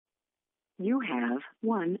You have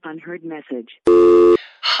one unheard message.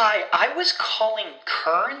 Hi, I was calling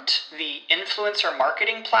Current, the influencer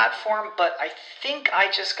marketing platform, but I think I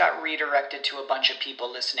just got redirected to a bunch of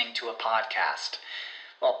people listening to a podcast.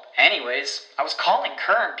 Well, anyways, I was calling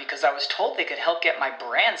Current because I was told they could help get my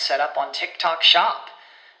brand set up on TikTok Shop,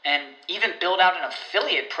 and even build out an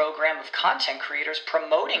affiliate program of content creators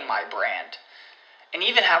promoting my brand, and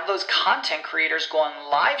even have those content creators go on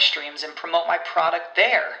live streams and promote my product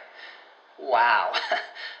there. Wow,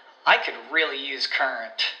 I could really use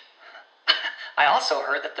Current. I also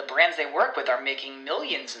heard that the brands they work with are making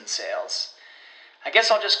millions in sales. I guess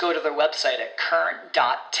I'll just go to their website at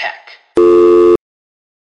current.tech.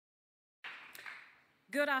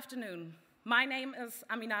 Good afternoon. My name is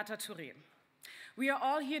Aminata Touré. We are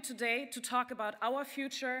all here today to talk about our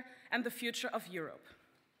future and the future of Europe.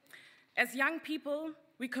 As young people,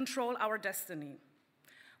 we control our destiny.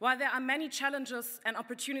 While there are many challenges and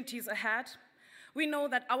opportunities ahead, we know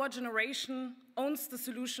that our generation owns the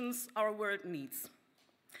solutions our world needs.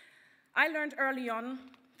 I learned early on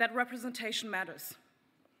that representation matters.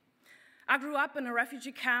 I grew up in a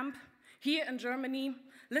refugee camp here in Germany,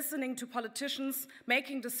 listening to politicians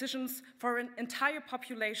making decisions for an entire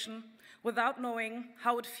population without knowing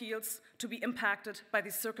how it feels to be impacted by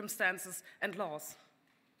these circumstances and laws.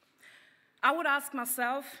 I would ask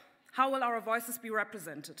myself, how will our voices be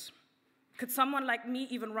represented? Could someone like me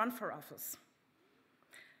even run for office?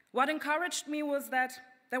 What encouraged me was that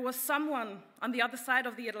there was someone on the other side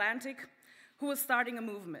of the Atlantic who was starting a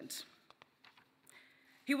movement.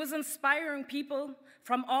 He was inspiring people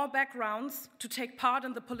from all backgrounds to take part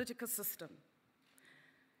in the political system.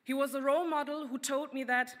 He was a role model who told me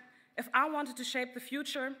that if I wanted to shape the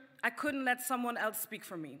future, I couldn't let someone else speak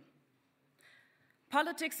for me.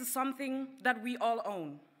 Politics is something that we all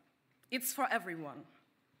own. It's for everyone.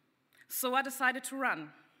 So I decided to run.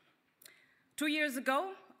 2 years ago,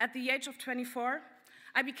 at the age of 24,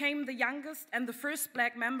 I became the youngest and the first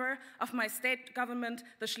black member of my state government,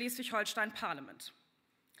 the Schleswig-Holstein Parliament.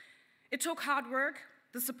 It took hard work,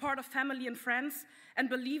 the support of family and friends, and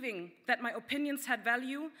believing that my opinions had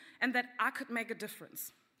value and that I could make a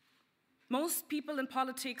difference. Most people in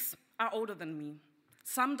politics are older than me,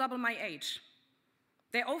 some double my age.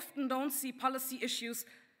 They often don't see policy issues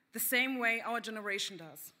the same way our generation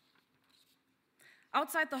does.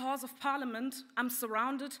 Outside the halls of Parliament, I'm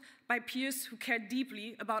surrounded by peers who care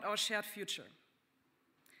deeply about our shared future.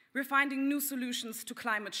 We're finding new solutions to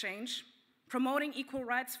climate change, promoting equal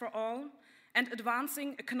rights for all, and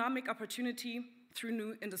advancing economic opportunity through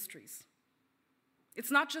new industries.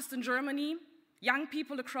 It's not just in Germany. Young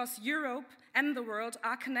people across Europe and the world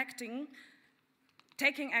are connecting,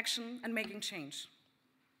 taking action, and making change.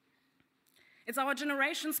 It's our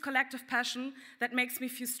generation's collective passion that makes me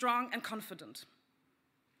feel strong and confident.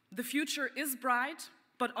 The future is bright,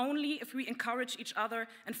 but only if we encourage each other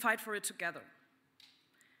and fight for it together.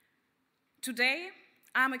 Today,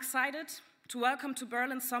 I'm excited to welcome to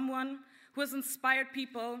Berlin someone who has inspired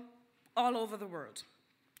people all over the world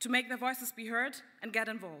to make their voices be heard and get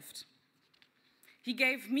involved. He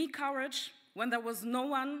gave me courage when there was no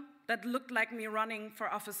one that looked like me running for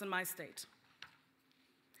office in my state.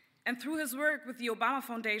 And through his work with the Obama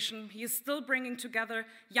Foundation, he is still bringing together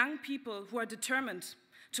young people who are determined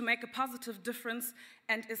to make a positive difference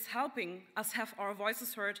and is helping us have our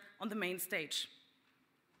voices heard on the main stage.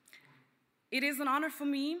 It is an honor for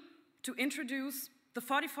me to introduce the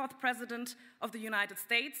 44th President of the United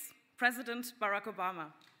States, President Barack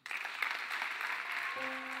Obama.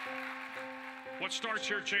 What starts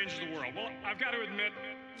here changes the world. Well, I've got to admit,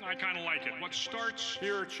 I kind of like it. What starts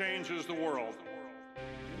here changes the world.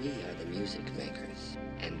 We are the music makers,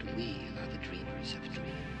 and we are the dreamers of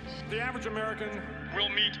dreams. The average American will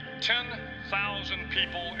meet 10,000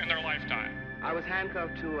 people in their lifetime. I was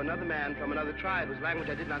handcuffed to another man from another tribe whose language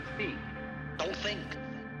I did not speak. Don't think.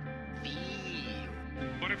 Feel.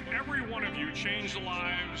 But if every one of you changed the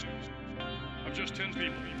lives of just 10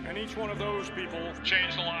 people, and each one of those people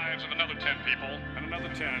changed the lives of another 10 people, and another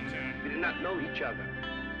 10. We did not know each other.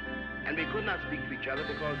 And we could not speak to each other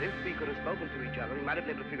because if we could have spoken to each other, we might have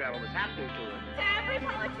been able to figure out what was happening to us. To every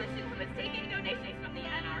politician who is taking donations from the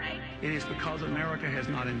NRA. It is because America has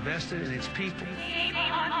not invested in its people. Shame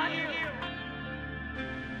on you.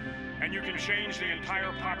 And you can change the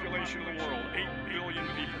entire population of the world, 8 billion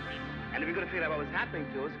people. And if we could have figured out what was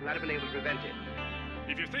happening to us, we might have been able to prevent it.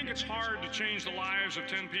 If you think it's hard to change the lives of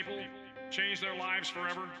 10 people, change their lives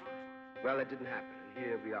forever, well, that didn't happen, and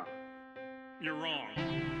here we are. You're wrong.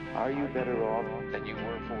 Are you better off than you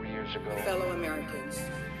were 4 years ago? Fellow Americans,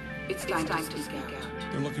 it's time to speak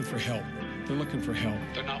out. They're looking for help. They're looking for help.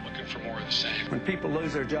 They're not looking for more of the same. When people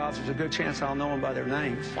lose their jobs, there's a good chance I'll know them by their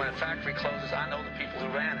names. When a factory closes, I know the people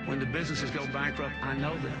who ran it. When the businesses go bankrupt, I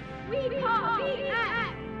know them. We call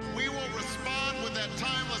BS. We will respond with that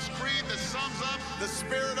timeless creed that sums up the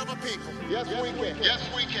spirit of a people. Yes, we can. Yes,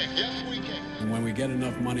 we can. Yes, we can. And when we get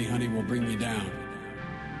enough money, honey, we'll bring you down.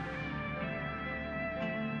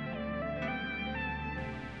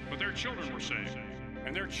 But their children were saved,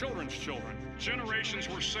 and their children's children. Generations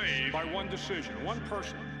were saved by one decision, one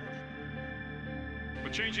person.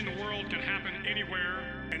 But changing the world can happen anywhere,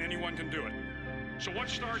 and anyone can do it. So what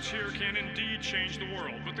starts here can indeed change the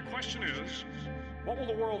world. But the question is, what will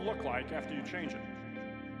the world look like after you change it?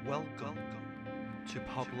 Welcome to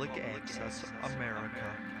Public Access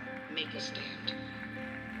America. Make a stand.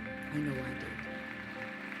 I know I did.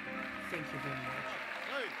 Thank you very much.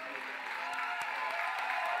 Hey.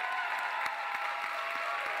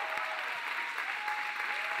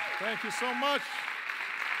 Thank you so much.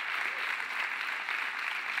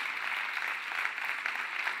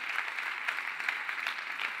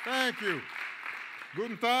 Thank you.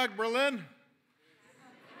 Guten Tag, Berlin.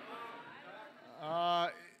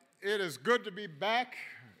 It is good to be back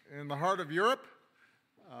in the heart of Europe.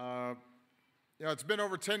 It's been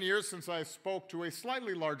over 10 years since I spoke to a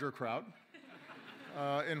slightly larger crowd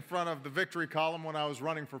in front of the Victory Column when I was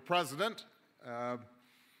running for president.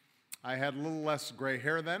 I had a little less gray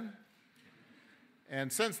hair then.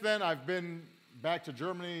 And since then, I've been back to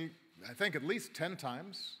Germany, I think at least 10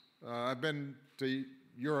 times. I've been to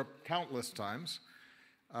Europe countless times.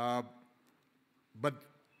 But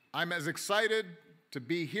I'm as excited to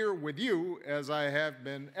be here with you as I have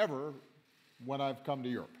been ever when I've come to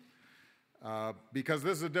Europe. Because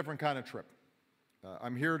this is a different kind of trip.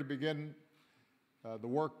 I'm here to begin the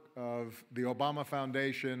work of the Obama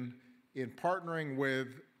Foundation in partnering with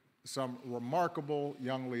some remarkable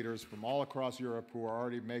young leaders from all across Europe who are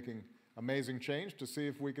already making amazing change to see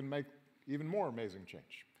if we can make even more amazing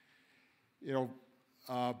change.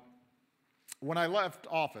 When I left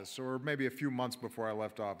office, or maybe a few months before I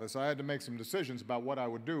left office, I had to make some decisions about what I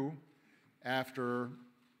would do after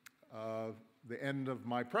the end of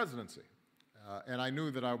my presidency. And I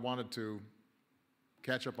knew that I wanted to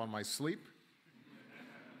catch up on my sleep.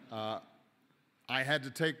 I had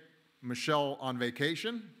to take Michelle on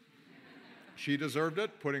vacation. She deserved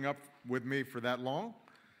it, putting up with me for that long.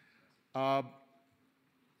 But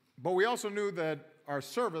we also knew that our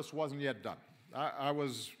service wasn't yet done. I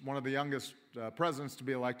was one of the youngest presidents to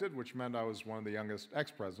be elected, which meant I was one of the youngest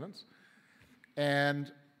ex-presidents.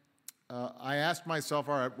 And I asked myself,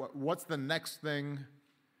 all right, what's the next thing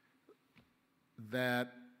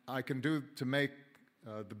that I can do to make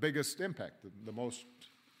the biggest impact, the most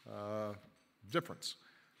difference?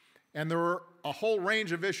 And there were a whole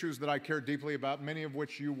range of issues that I care deeply about, many of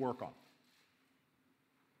which you work on.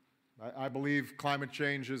 I believe climate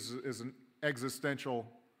change is an existential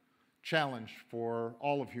challenge for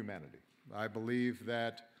all of humanity. I believe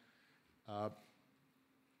that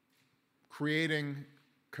creating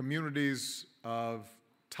communities of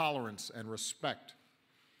tolerance and respect,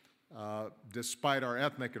 despite our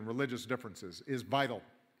ethnic and religious differences, is vital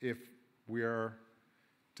if we are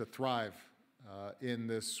to thrive in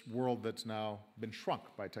this world that's now been shrunk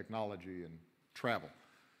by technology and travel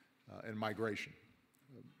and migration.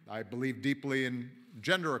 I believe deeply in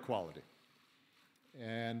gender equality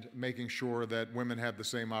and making sure that women have the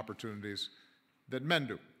same opportunities that men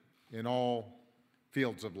do in all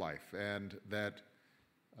fields of life, and that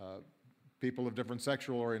people of different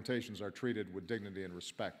sexual orientations are treated with dignity and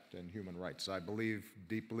respect and human rights. I believe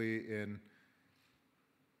deeply in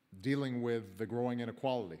dealing with the growing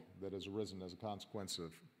inequality that has arisen as a consequence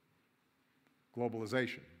of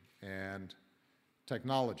globalization and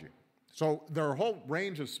technology. So there are a whole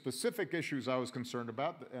range of specific issues I was concerned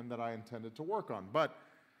about and that I intended to work on. But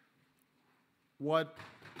what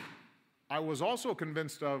I was also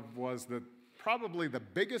convinced of was that probably the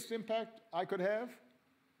biggest impact I could have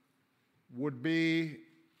would be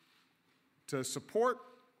to support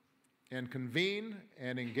and convene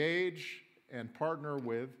and engage and partner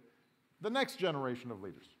with the next generation of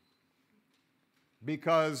leaders.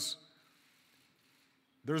 Because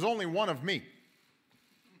there's only one of me.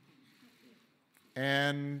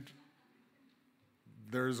 And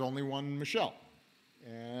there's only one Michelle.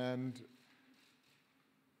 And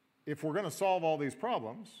if we're going to solve all these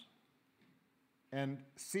problems and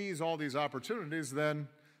seize all these opportunities, then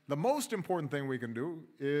the most important thing we can do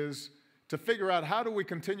is to figure out how do we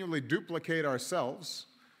continually duplicate ourselves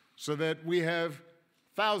so that we have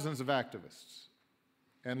thousands of activists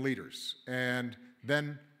and leaders, and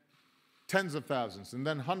then tens of thousands, and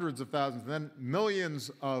then hundreds of thousands, and then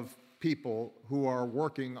millions of people who are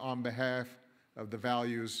working on behalf of the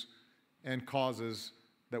values and causes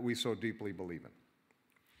that we so deeply believe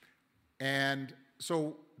in. And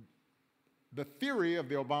so the theory of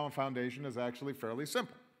the Obama Foundation is actually fairly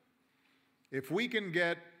simple. If we can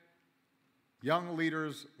get young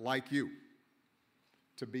leaders like you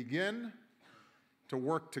to begin to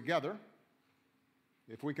work together,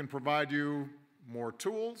 if we can provide you more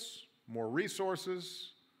tools, more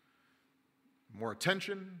resources, more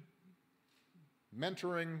attention,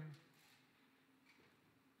 mentoring,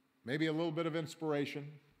 maybe a little bit of inspiration.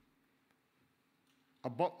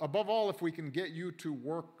 Above all, if we can get you to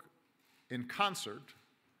work in concert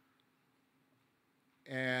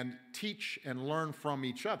and teach and learn from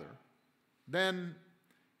each other, then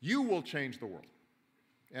you will change the world.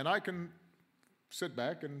 And I can sit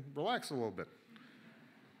back and relax a little bit.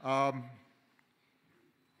 And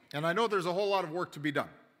I know there's a whole lot of work to be done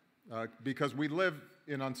because we live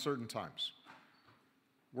in uncertain times.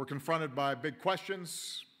 We're confronted by big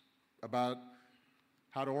questions about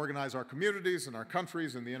how to organize our communities and our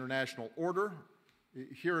countries in the international order.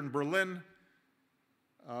 Here in Berlin,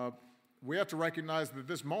 we have to recognize that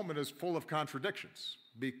this moment is full of contradictions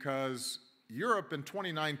because Europe in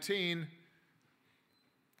 2019,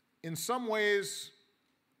 in some ways,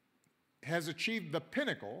 has achieved the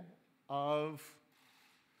pinnacle of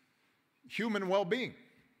human well-being.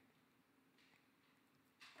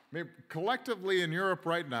 I mean, collectively in Europe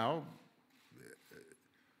right now,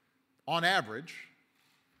 on average,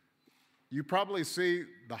 you probably see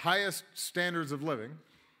the highest standards of living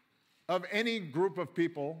of any group of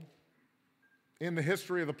people in the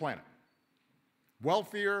history of the planet.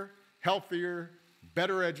 Wealthier, healthier,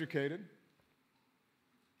 better educated.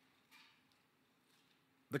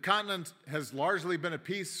 The continent has largely been at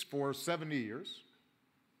peace for 70 years.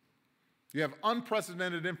 You have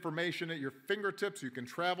unprecedented information at your fingertips. You can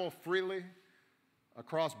travel freely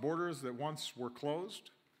across borders that once were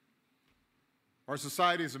closed. Our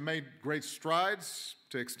societies have made great strides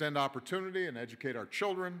to extend opportunity and educate our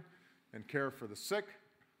children and care for the sick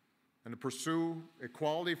and to pursue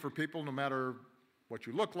equality for people no matter what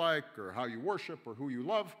you look like or how you worship or who you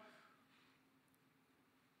love.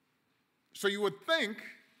 So you would think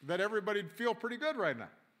that everybody'd feel pretty good right now.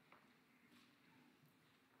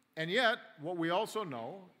 And yet, what we also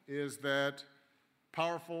know is that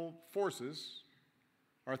powerful forces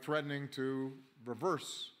are threatening to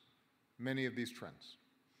reverse many of these trends.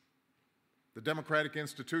 The democratic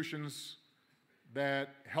institutions that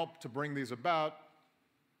help to bring these about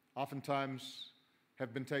oftentimes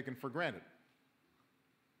have been taken for granted.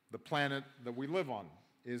 The planet that we live on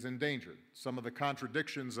is endangered. Some of the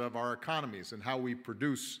contradictions of our economies and how we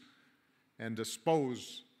produce and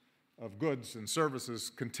dispose of goods and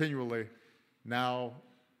services continually now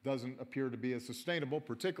doesn't appear to be as sustainable,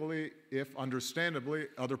 particularly if, understandably,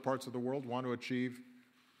 other parts of the world want to achieve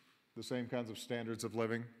the same kinds of standards of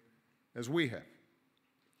living as we have.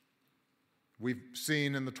 We've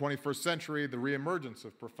seen in the 21st century the reemergence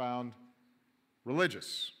of profound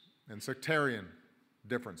religious and sectarian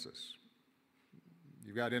differences.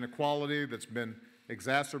 You've got inequality that's been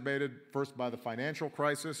exacerbated first by the financial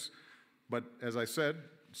crisis, but as I said,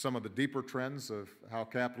 some of the deeper trends of how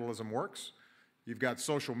capitalism works. You've got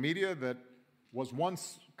social media that was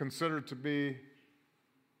once considered to be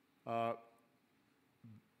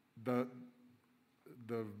the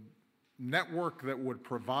network that would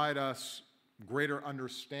provide us greater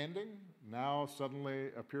understanding, now suddenly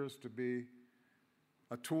appears to be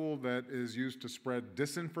a tool that is used to spread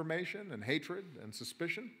disinformation and hatred and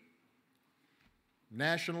suspicion.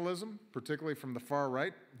 Nationalism, particularly from the far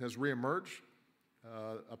right, has reemerged,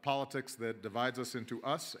 a politics that divides us into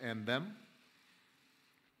us and them.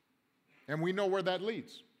 And we know where that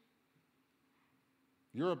leads.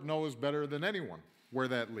 Europe knows better than anyone where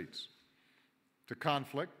that leads, to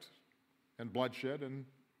conflict and bloodshed and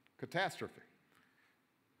catastrophe.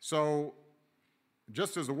 So,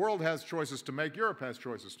 just as the world has choices to make, Europe has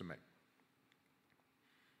choices to make.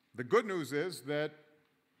 The good news is that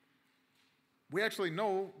we actually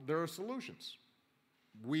know there are solutions.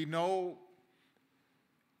 We know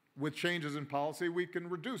with changes in policy we can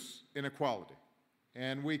reduce inequality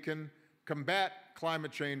and we can combat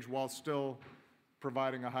climate change while still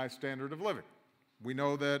providing a high standard of living. We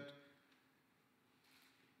know that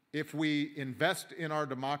if we invest in our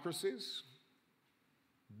democracies,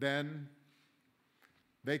 then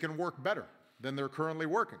they can work better than they're currently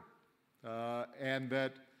working. And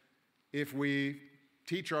that if we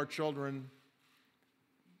teach our children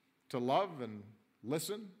to love and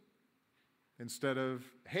listen instead of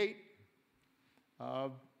hate,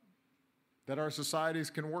 that our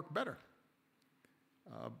societies can work better.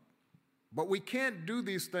 But we can't do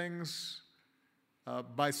these things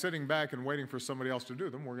by sitting back and waiting for somebody else to do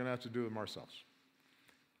them. We're going to have to do them ourselves.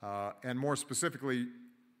 And more specifically,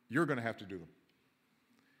 you're going to have to do them.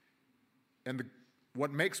 And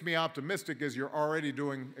what makes me optimistic is you're already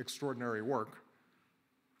doing extraordinary work.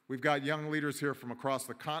 We've got young leaders here from across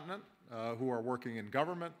the continent who are working in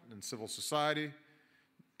government and civil society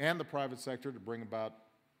and the private sector to bring about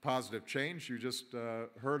positive change. You just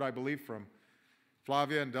heard, I believe, from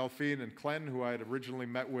Flavia and Delphine and Glenn, who I had originally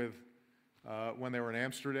met with when they were in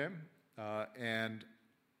Amsterdam. And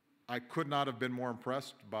I could not have been more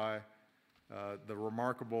impressed by the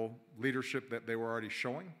remarkable leadership that they were already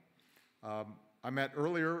showing. I met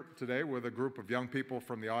earlier today with a group of young people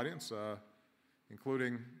from the audience,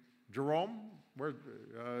 including Jerome,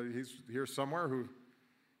 he's here somewhere, who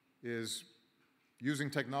is using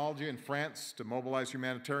technology in France to mobilize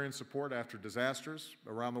humanitarian support after disasters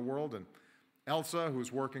around the world, and Elsa,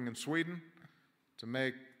 who's working in Sweden to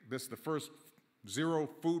make this the first zero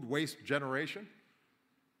food waste generation,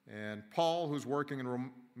 and Paul, who's working in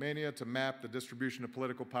Romania to map the distribution of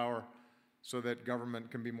political power so that government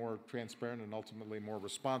can be more transparent and ultimately more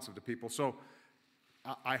responsive to people. So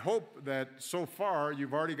I hope that so far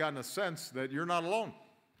you've already gotten a sense that you're not alone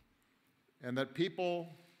and that people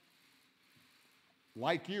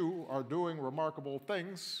like you are doing remarkable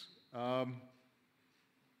things,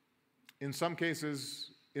 in some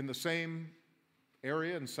cases in the same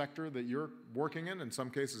area and sector that you're working in some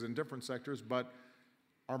cases in different sectors, but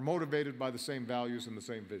are motivated by the same values and the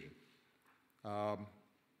same vision.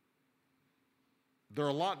 There are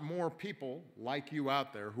a lot more people like you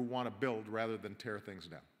out there who want to build rather than tear things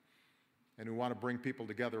down, and who want to bring people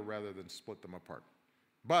together rather than split them apart.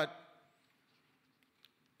 But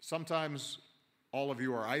sometimes all of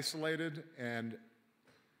you are isolated and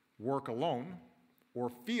work alone, or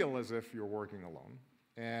feel as if you're working alone,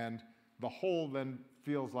 and the whole then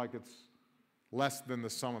feels like it's less than the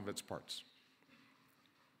sum of its parts.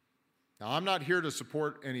 Now, I'm not here to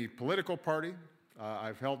support any political party.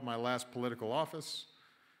 I've held my last political office.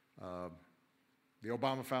 The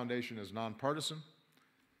Obama Foundation is nonpartisan.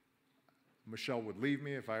 Michelle would leave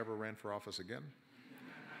me if I ever ran for office again.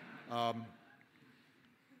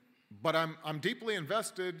 But I'm deeply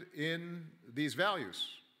invested in these values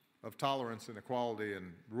of tolerance and equality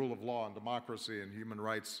and rule of law and democracy and human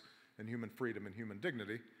rights and human freedom and human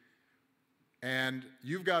dignity. And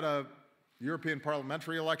you've got a European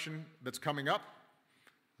parliamentary election that's coming up.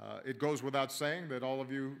 It goes without saying that all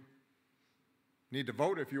of you need to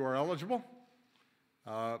vote if you are eligible,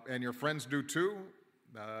 and your friends do too.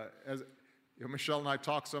 Michelle and I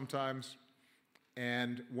talk sometimes,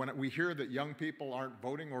 and when we hear that young people aren't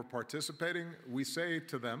voting or participating, we say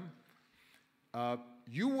to them,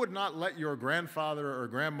 you would not let your grandfather or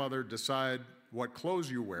grandmother decide what clothes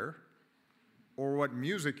you wear or what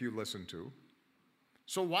music you listen to.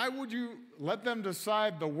 So why would you let them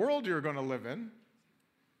decide the world you're going to live in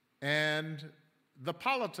and the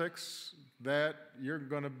politics that you're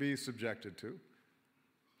going to be subjected to?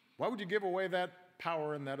 Why would you give away that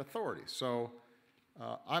power and that authority? So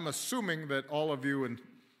I'm assuming that all of you in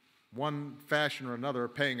one fashion or another are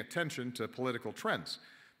paying attention to political trends.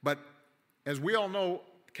 But as we all know,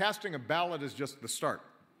 casting a ballot is just the start.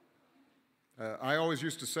 I always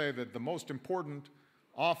used to say that the most important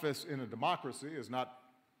office in a democracy is not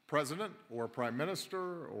president or prime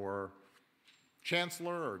minister or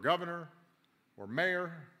chancellor or governor or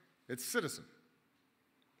mayor, it's citizen.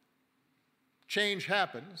 Change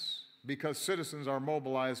happens because citizens are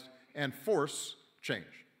mobilized and force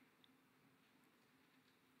change.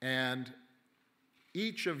 And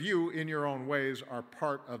each of you in your own ways are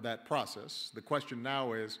part of that process. The question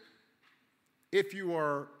now is, if you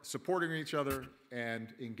are supporting each other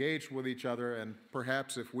and engaged with each other, and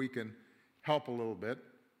perhaps if we can help a little bit,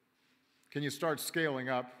 can you start scaling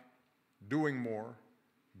up, doing more,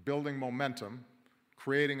 building momentum,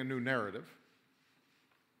 creating a new narrative,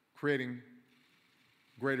 creating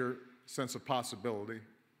greater sense of possibility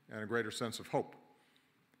and a greater sense of hope?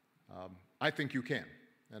 I think you can,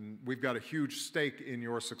 and we've got a huge stake in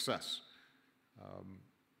your success.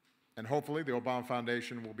 And hopefully the Obama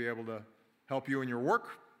Foundation will be able to help you in your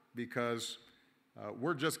work, because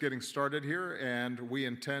we're just getting started here, and we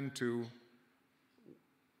intend to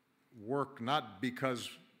work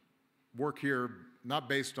here not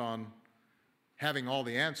based on having all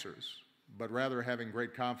the answers, but rather having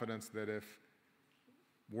great confidence that if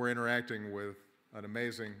we're interacting with an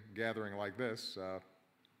amazing gathering like this,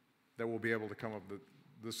 that we'll be able to come up with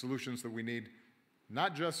the solutions that we need,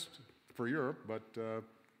 not just for Europe, but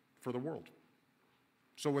for the world.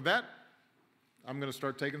 So with that, I'm going to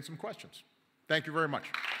start taking some questions. Thank you very much.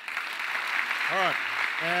 All right.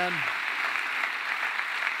 And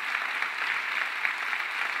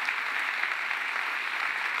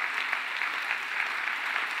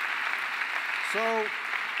so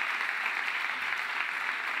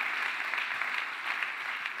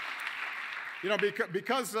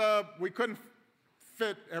because we couldn't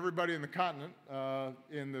fit everybody in the continent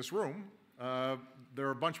in this room, there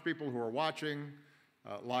are a bunch of people who are watching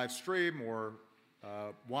live stream or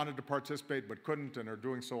wanted to participate but couldn't and are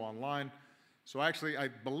doing so online. So actually, I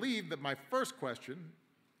believe that my first question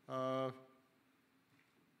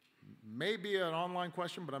may be an online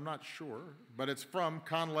question, but I'm not sure. But it's from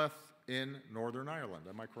Conleth in Northern Ireland.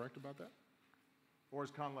 Am I correct about that? Or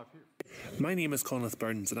is Conleth here? My name is Conleth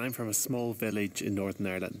Burns and I'm from a small village in Northern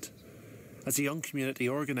Ireland. As a young community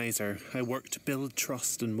organiser, I work to build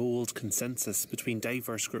trust and mould consensus between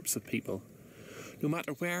diverse groups of people. No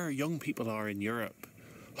matter where young people are in Europe,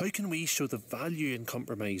 how can we show the value in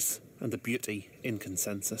compromise and the beauty in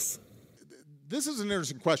consensus? This is an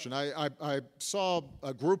interesting question. I saw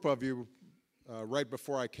a group of you right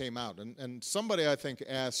before I came out, and somebody, I think,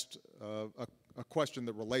 asked a question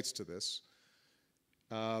that relates to this.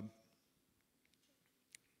 One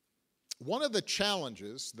of the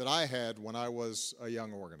challenges that I had when I was a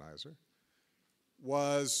young organizer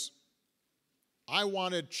was I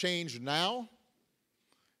wanted change now,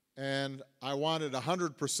 and I wanted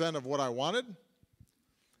 100% of what I wanted.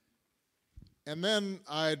 And then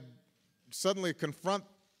I'd suddenly confront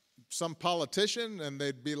some politician, and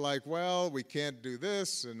they'd be like, well, we can't do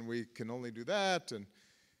this, and we can only do that, and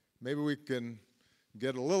maybe we can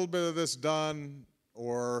get a little bit of this done,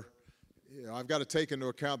 or I've got to take into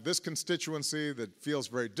account this constituency that feels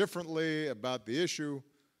very differently about the issue.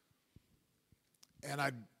 And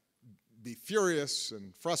I'd be furious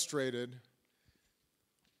and frustrated.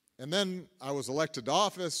 And then I was elected to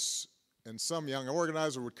office, and some young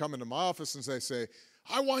organizer would come into my office and say,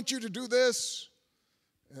 I want you to do this.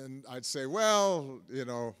 And I'd say, well,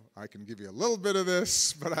 I can give you a little bit of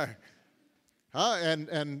this, but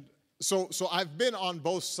so I've been on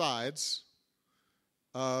both sides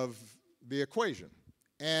of the equation.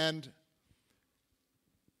 And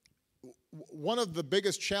one of the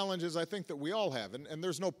biggest challenges I think that we all have, and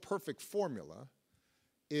there's no perfect formula,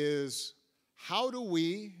 is how do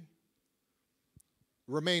we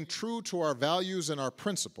remain true to our values and our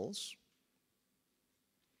principles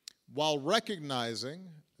while recognizing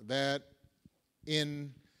that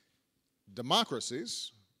in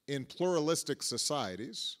democracies, in pluralistic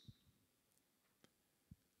societies,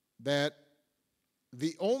 that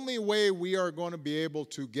the only way we are going to be able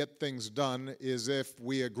to get things done is if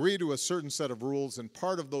we agree to a certain set of rules, and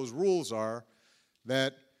part of those rules are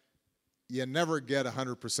that you never get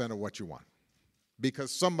 100% of what you want,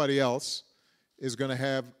 because somebody else is going to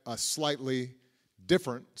have a slightly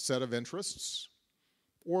different set of interests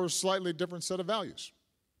or a slightly different set of values.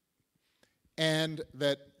 And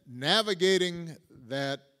that navigating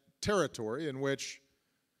that territory in which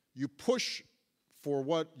you push for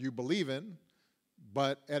what you believe in,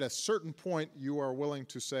 but at a certain point you are willing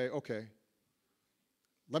to say, okay,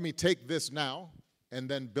 let me take this now and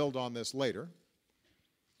then build on this later.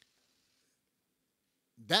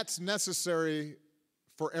 That's necessary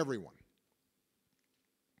for everyone.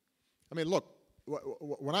 I mean, look,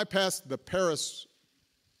 when I passed the Paris,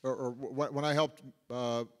 or when I helped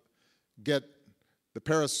get the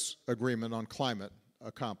Paris Agreement on climate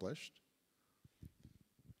accomplished,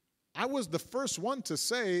 I was the first one to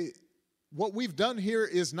say what we've done here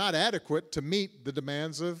is not adequate to meet the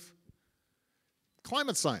demands of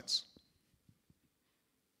climate science.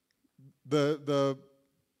 The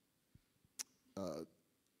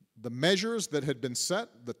measures that had been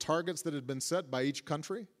set, the targets that had been set by each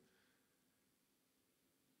country,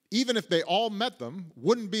 even if they all met them,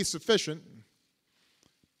 wouldn't be sufficient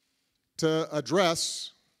to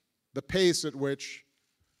address the pace at which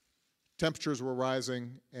temperatures were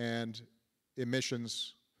rising and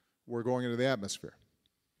emissions were going into the atmosphere.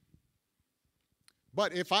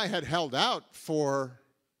 But if I had held out for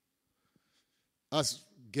us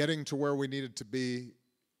getting to where we needed to be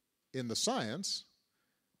in the science,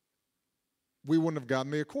 we wouldn't have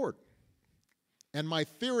gotten the accord. And my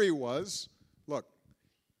theory was, look,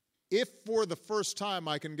 if for the first time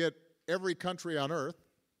I can get every country on Earth,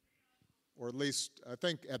 or at least I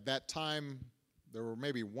think at that time there were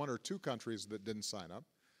maybe one or two countries that didn't sign up.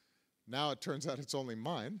 Now it turns out it's only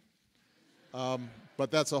mine.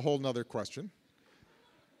 But that's a whole nother question.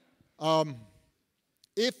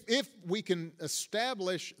 If we can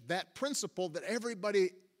establish that principle that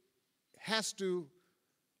everybody has to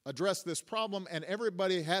address this problem and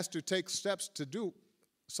everybody has to take steps to do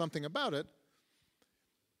something about it,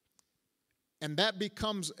 And that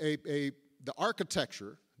becomes the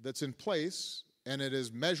architecture that's in place, and it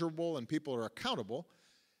is measurable and people are accountable.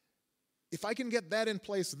 If I can get that in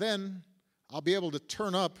place, then I'll be able to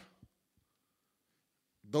turn up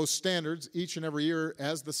those standards each and every year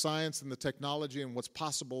as the science and the technology and what's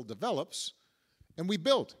possible develops, and we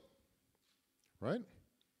build, right?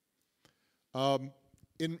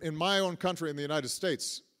 In my own country, in the United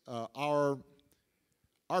States, our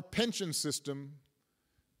pension system,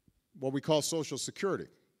 what we call Social Security,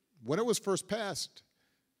 when it was first passed,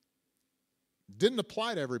 didn't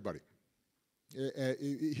apply to everybody.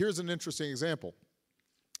 Here's an interesting example.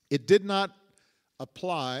 It did not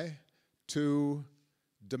apply to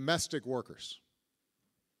domestic workers.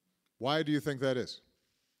 Why do you think that is?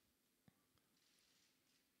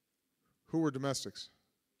 Who were domestics?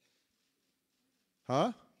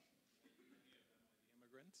 Huh?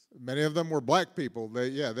 Many of them were black people.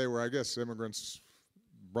 They were, I guess, immigrants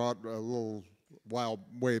brought a little while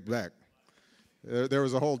way back. There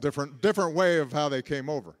was a whole different way of how they came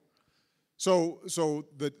over. So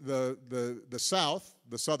the South,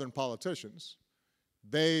 the Southern politicians,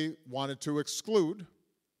 they wanted to exclude,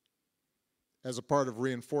 as a part of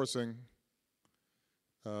reinforcing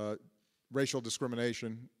racial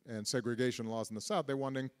discrimination and segregation laws in the South, they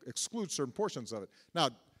wanted to exclude certain portions of it. Now,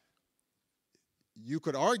 you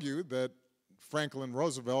could argue that Franklin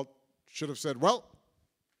Roosevelt should have said, well,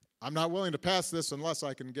 I'm not willing to pass this unless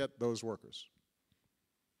I can get those workers.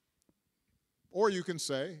 Or you can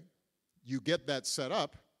say, you get that set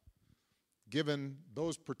up, given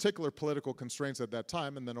those particular political constraints at that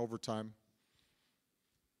time, and then over time,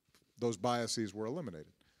 those biases were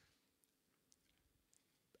eliminated.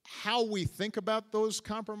 How we think about those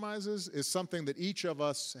compromises is something that each of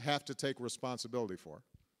us have to take responsibility for.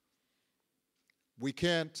 We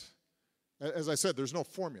can't, as I said, there's no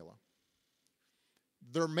formula.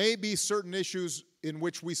 There may be certain issues in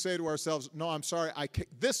which we say to ourselves, no, I'm sorry,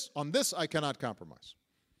 on this I cannot compromise.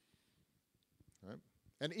 Right?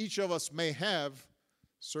 And each of us may have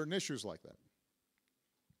certain issues like that.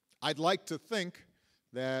 I'd like to think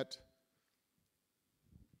that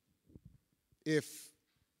if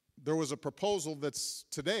there was a proposal that's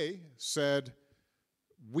today said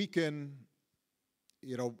we can,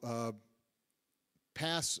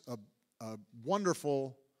 pass a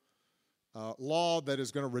wonderful law that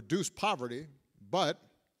is going to reduce poverty, but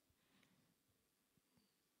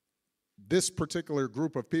this particular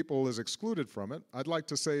group of people is excluded from it, I'd like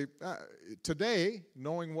to say today,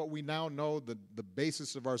 knowing what we now know, the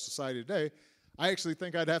basis of our society today, I actually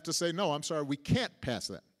think I'd have to say, no, I'm sorry, we can't pass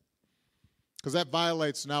that. Because that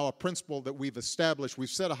violates now a principle that we've established. We've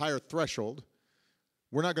set a higher threshold.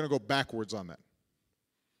 We're not going to go backwards on that.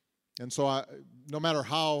 And so no matter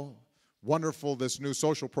how wonderful this new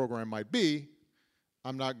social program might be,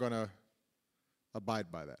 I'm not going to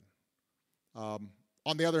abide by that.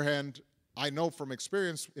 On the other hand, I know from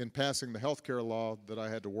experience in passing the health care law that I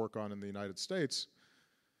had to work on in the United States,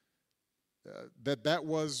 that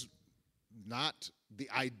was not the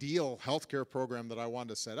ideal health care program that I wanted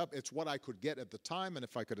to set up. It's what I could get at the time, and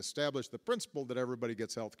if I could establish the principle that everybody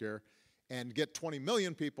gets health care and get 20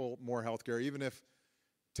 million people more health care, even if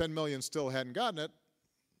 10 million still hadn't gotten it,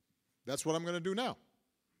 that's what I'm going to do now.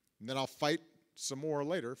 And then I'll fight some more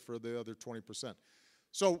later for the other 20%.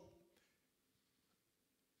 So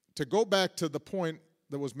to go back to the point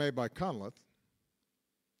that was made by Conleth,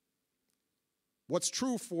 what's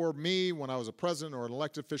true for me when I was a president or an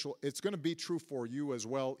elected official, it's going to be true for you as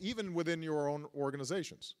well, even within your own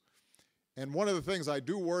organizations. And one of the things I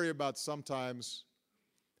do worry about sometimes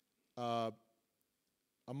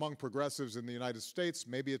among progressives in the United States,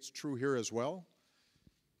 maybe it's true here as well,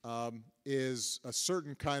 is a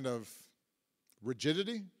certain kind of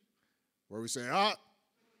rigidity where we say,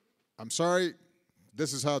 I'm sorry,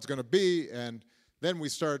 this is how it's going to be, and then we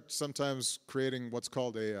start sometimes creating what's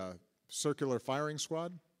called a circular firing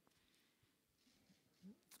squad,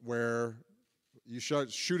 where you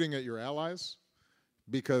start shooting at your allies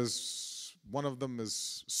because one of them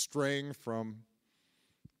is straying from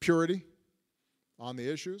purity on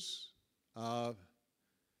the issues.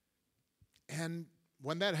 And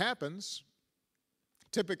when that happens,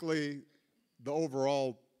 typically the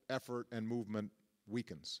overall effort and movement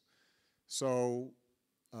weakens. So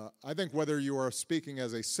I think whether you are speaking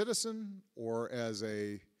as a citizen or as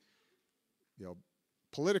a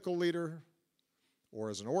political leader or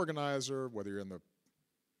as an organizer, whether you're in the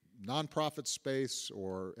nonprofit space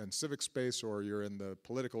and civic space or you're in the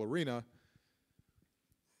political arena,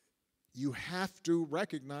 you have to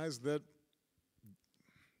recognize that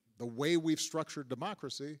the way we've structured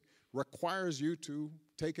democracy requires you to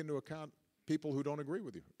take into account people who don't agree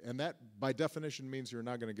with you. And that, by definition, means you're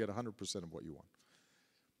not going to get 100% of what you want.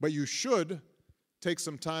 But you should take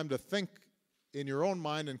some time to think in your own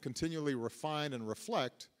mind and continually refine and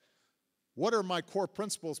reflect, what are my core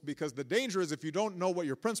principles? Because the danger is if you don't know what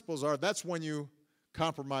your principles are, that's when you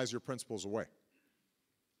compromise your principles away.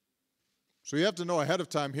 So you have to know ahead of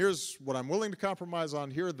time, here's what I'm willing to compromise on,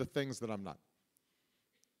 here are the things that I'm not.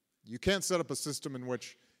 You can't set up a system in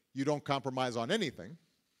which you don't compromise on anything,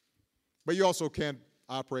 but you also can't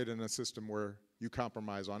operate in a system where you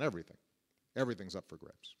compromise on everything. Everything's up for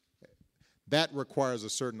grabs. That requires a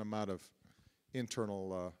certain amount of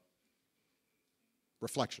internal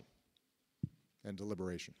reflection and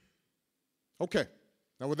deliberation. Okay,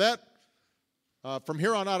 now with that, from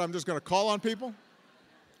here on out, I'm just going to call on people.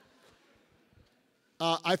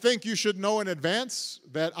 I think you should know in advance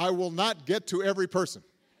that I will not get to every person.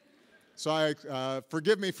 So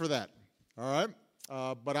forgive me for that, all right?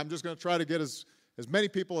 But I'm just going to try to get as many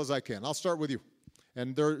people as I can. I'll start with you.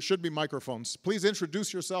 And there should be microphones. Please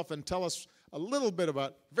introduce yourself and tell us a little bit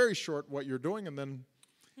about, very short, what you're doing. And then,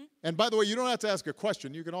 and by the way, you don't have to ask a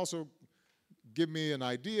question. You can also give me an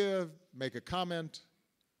idea, make a comment.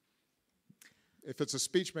 If it's a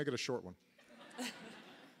speech, make it a short one.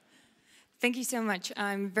 Thank you so much.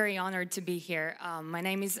 I'm very honored to be here. My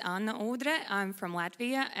name is Anna Udre. I'm from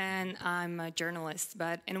Latvia, and I'm a journalist.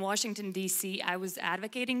 But in Washington, D.C., I was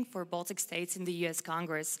advocating for Baltic states in the U.S.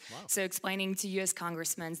 Congress. Wow. So explaining to U.S.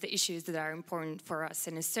 congressmen the issues that are important for us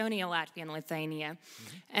in Estonia, Latvia, and Lithuania.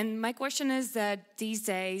 Mm-hmm. And my question is that these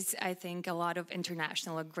days, I think a lot of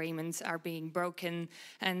international agreements are being broken,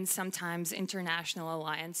 and sometimes international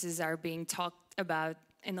alliances are being talked about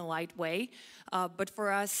in a light way. But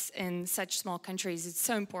for us in such small countries, it's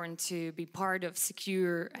so important to be part of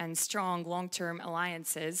secure and strong long-term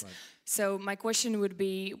alliances. Right. So my question would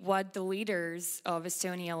be what the leaders of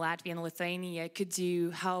Estonia, Latvia, and Lithuania could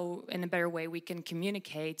do, how in a better way we can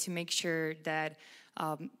communicate to make sure that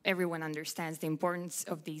everyone understands the importance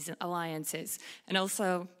of these alliances. And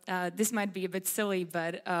also, this might be a bit silly,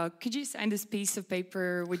 but could you sign this piece of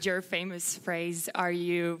paper with your famous phrase, "Are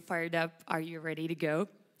you fired up? Are you ready to go?"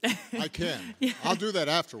 I can. Yeah. I'll do that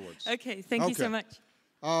afterwards. Okay, thank you so much.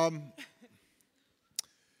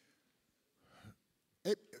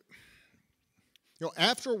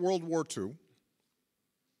 After World War II,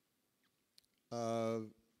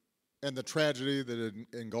 and the tragedy that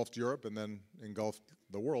engulfed Europe and then engulfed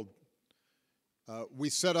the world, we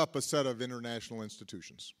set up a set of international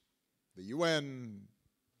institutions. The UN,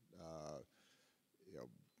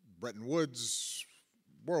 Bretton Woods,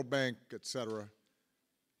 World Bank, etc.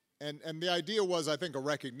 And the idea was, I think, a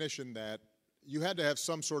recognition that you had to have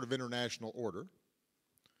some sort of international order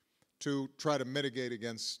to try to mitigate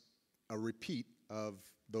against a repeat of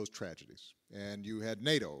those tragedies. And you had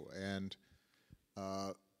NATO and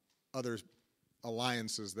other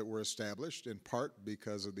alliances that were established in part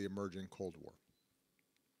because of the emerging Cold War.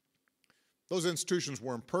 Those institutions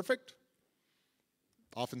weren't perfect.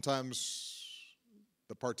 Oftentimes,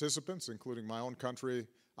 the participants, including my own country,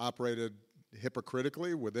 operated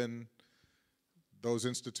hypocritically within those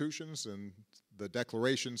institutions, and the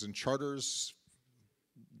declarations and charters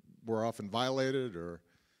were often violated or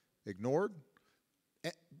ignored.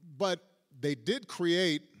 But they did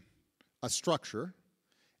create a structure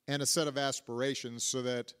and a set of aspirations so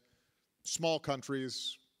that small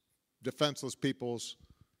countries, defenseless peoples,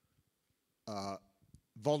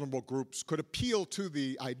 vulnerable groups could appeal to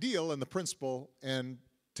the ideal and the principle and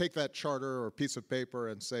take that charter or piece of paper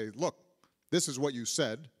and say, look, this is what you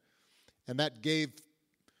said. And that gave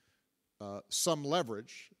some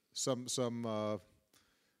leverage, some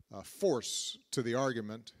force to the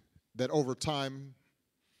argument that over time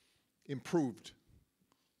improved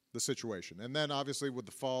the situation. And then obviously with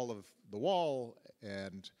the fall of the wall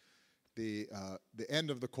and the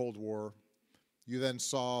end of the Cold War, you then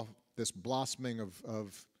saw this blossoming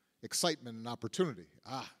of excitement and opportunity.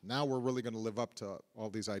 Now we're really going to live up to all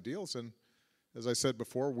these ideals. And as I said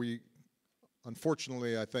before, we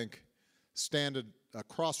unfortunately, I think, stand at a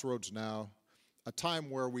crossroads now, a time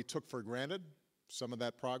where we took for granted some of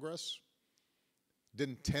that progress,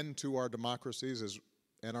 didn't tend to our democracies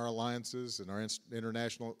and our alliances and our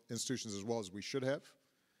international institutions as well as we should have,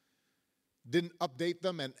 didn't update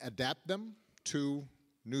them and adapt them to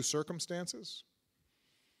new circumstances.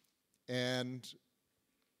 And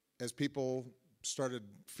as people started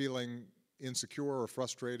feeling insecure or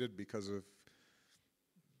frustrated because of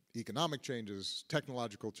economic changes,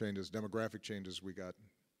 technological changes, demographic changes, we got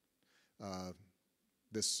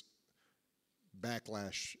this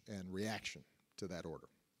backlash and reaction to that order.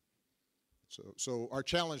 So our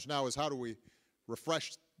challenge now is how do we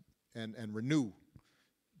refresh and renew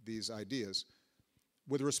these ideas.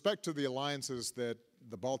 With respect to the alliances that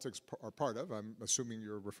the Baltics are part of, I'm assuming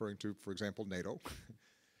you're referring to, for example, NATO.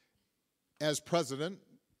 As president,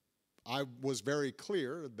 I was very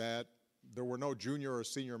clear that there were no junior or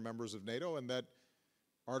senior members of NATO, and that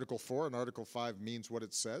Article 4 and Article 5 means what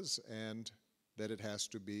it says, and that it has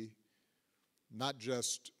to be not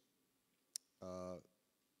just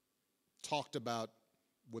talked about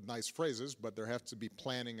with nice phrases, but there has to be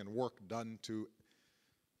planning and work done to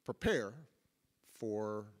prepare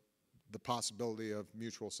for the possibility of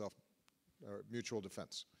mutual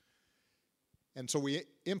defense. And so we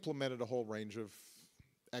implemented a whole range of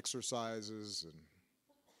exercises and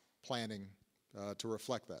planning to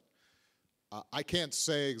reflect that. I can't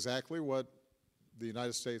say exactly what the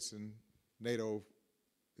United States and NATO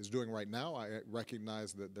is doing right now. I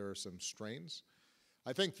recognize that there are some strains.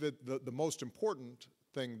 I think that the most important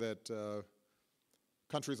thing that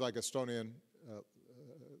countries like Estonia and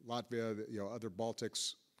Latvia, other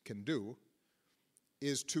Baltics can do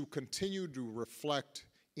is to continue to reflect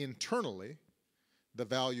internally the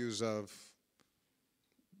values of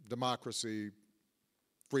democracy,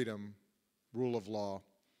 freedom, rule of law,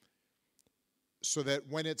 so that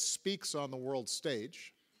when it speaks on the world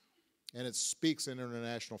stage and it speaks in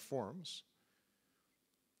international forums,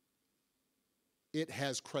 it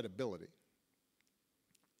has credibility.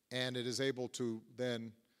 And it is able to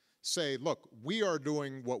then say, look, we are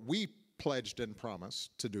doing what we pledged and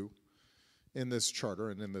promised to do in this charter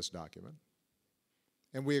and in this document.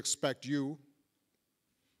 And we expect you,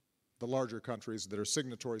 the larger countries that are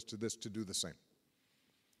signatories to this, to do the same.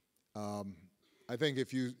 I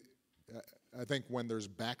think when there's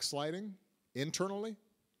backsliding internally,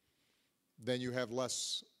 then you have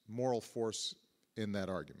less moral force in that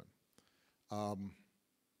argument.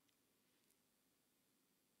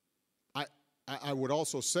 I would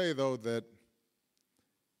also say, though, that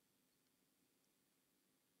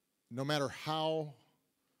no matter how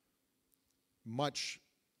much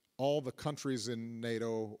all the countries in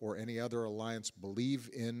NATO or any other alliance believe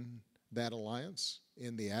in that alliance,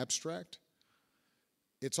 in the abstract,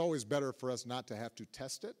 it's always better for us not to have to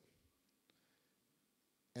test it.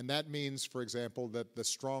 And that means, for example, that the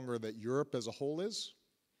stronger that Europe as a whole is,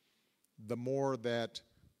 the more that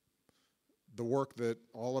the work that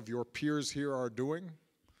all of your peers here are doing,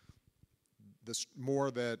 the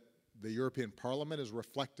more that the European Parliament is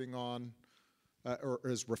reflecting on, or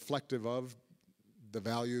is reflective of, the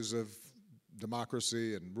values of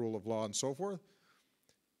democracy and rule of law and so forth,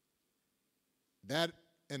 that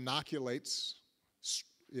inoculates,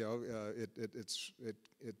 it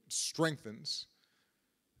strengthens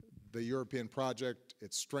the European project,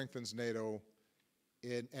 it strengthens NATO,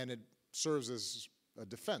 and it serves as a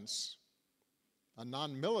defense, a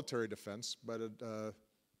non-military defense, but a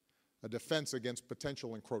defense against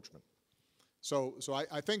potential encroachment. So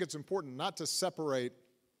I think it's important not to separate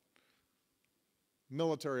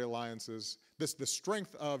military alliances. The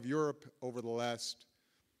strength of Europe over the last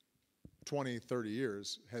 20, 30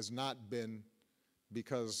 years has not been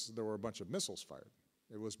because there were a bunch of missiles fired.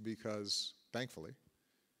 It was because, thankfully,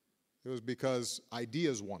 it was because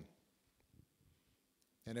ideas won.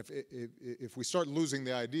 And if we start losing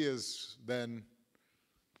the ideas, then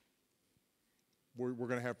we're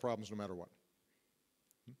going to have problems no matter what.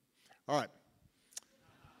 All right.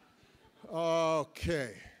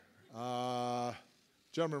 Okay.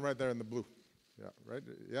 Gentleman right there in the blue. Yeah, right?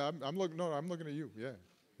 Yeah, I'm looking at you. Yeah,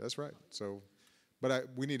 that's right. So, but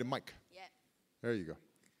we need a mic. Yeah. There you go.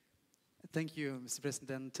 Thank you, Mr.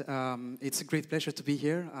 President. It's a great pleasure to be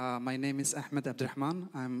here. My name is Ahmed Abdurrahman.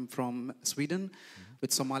 I'm from Sweden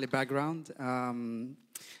with Somali background.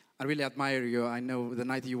 I really admire you. I know the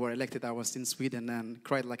night you were elected, I was in Sweden and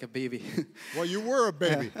cried like a baby. Well, you were a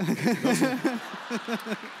baby.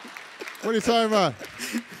 What are you talking about?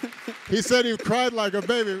 He said he cried like a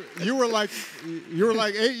baby. You were like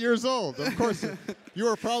 8 years old. Of course, you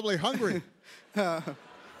were probably hungry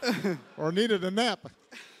or needed a nap.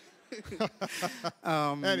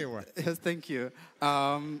 Anyway. Yes, thank you.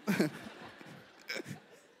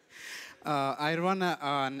 I run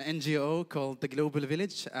an NGO called the Global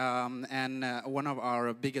Village, and one of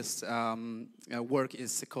our biggest work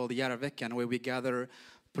is called Järveveckan, where we gather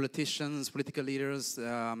politicians, political leaders,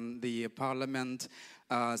 the parliament,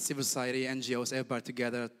 civil society, NGOs, everybody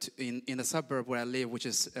together in the suburb where I live, which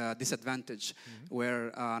is disadvantaged,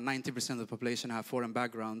 where 90% of the population have foreign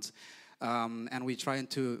backgrounds. And we're trying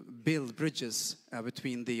to build bridges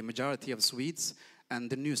between the majority of Swedes and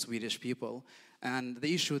the new Swedish people. And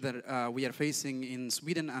the issue that we are facing in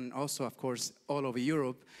Sweden and also, of course, all over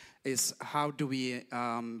Europe is how do we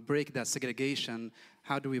break that segregation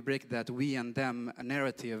how do we break that we and them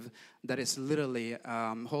narrative that is literally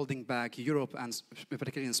holding back Europe and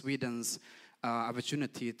particularly in Sweden's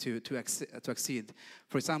opportunity to exceed.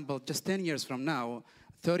 For example, just 10 years from now,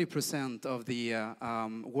 30% of the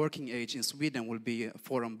working age in Sweden will be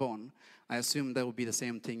foreign born. I assume that will be the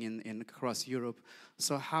same thing in across Europe.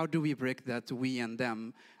 So how do we break that we and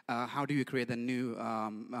them? How do you create a new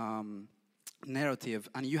narrative?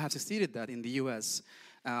 And you have succeeded that in the US.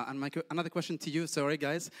 And another question to you, sorry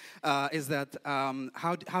guys, is that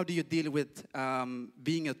how do you deal with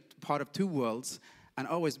being a part of two worlds and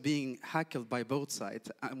always being heckled by both sides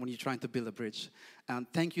when you're trying to build a bridge? And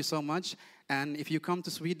thank you so much. And if you come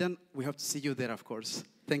to Sweden, we hope to see you there, of course.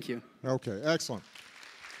 Thank you. Okay, excellent.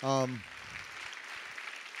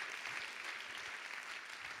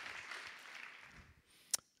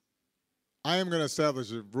 I am going to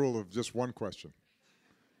establish a rule of just one question,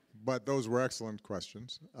 but those were excellent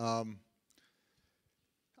questions.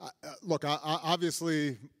 Look,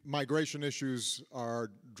 obviously, migration issues are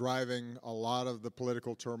driving a lot of the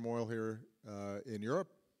political turmoil here in Europe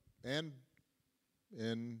and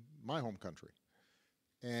in my home country.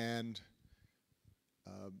 And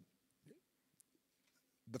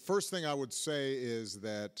the first thing I would say is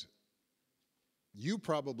that you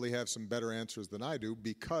probably have some better answers than I do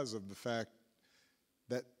because of the fact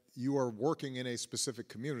that you are working in a specific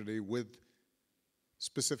community with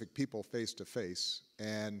specific people face to face,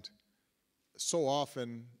 and so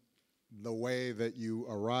often the way that you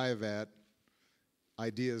arrive at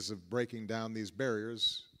ideas of breaking down these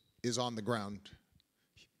barriers is on the ground,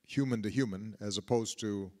 human to human, as opposed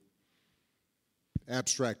to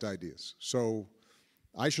abstract ideas. So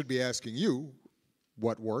I should be asking you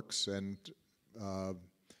what works, and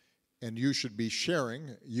you should be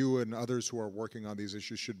sharing, you and others who are working on these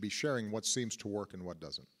issues should be sharing what seems to work and what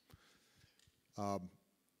doesn't.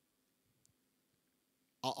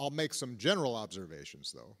 I'll make some general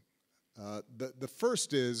observations, though. The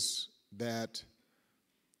first is that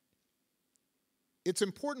it's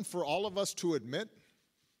important for all of us to admit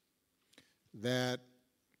that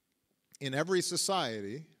in every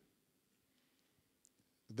society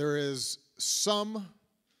there is some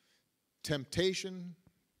temptation,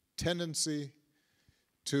 tendency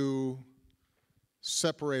to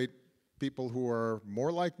separate people who are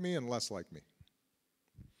more like me and less like me.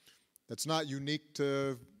 That's not unique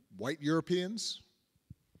to white Europeans.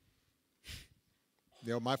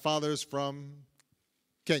 You know, my father's from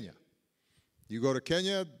Kenya. You go to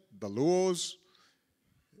Kenya, the Luos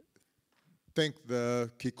think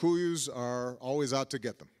the Kikuyus are always out to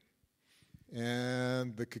get them.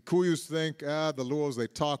 And the Kikuyus think, the Luos, they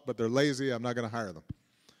talk, but they're lazy, I'm not going to hire them.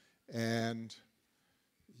 And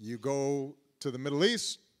you go to the Middle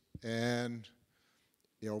East, and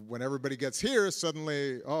you know, when everybody gets here,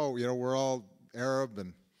 suddenly, oh, you know, we're all Arab,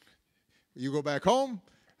 and you go back home,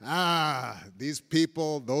 these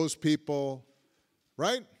people, those people,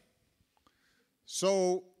 right?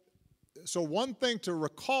 So one thing to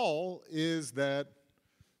recall is that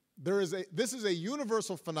this is a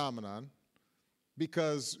universal phenomenon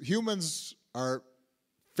because humans are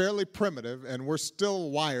fairly primitive, and we're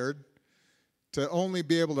still wired to only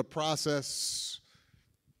be able to process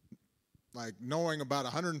like knowing about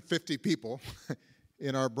 150 people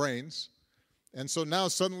in our brains. And so now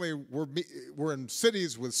suddenly we're in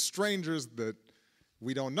cities with strangers that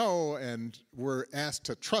we don't know, and we're asked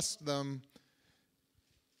to trust them,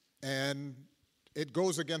 and it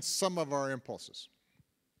goes against some of our impulses.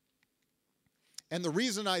 And the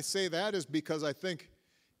reason I say that is because I think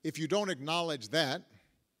if you don't acknowledge that,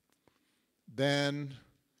 then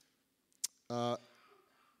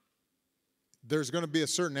there's going to be a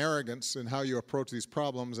certain arrogance in how you approach these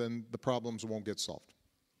problems, and the problems won't get solved.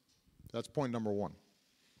 That's point number one.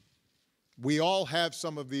 We all have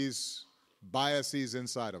some of these biases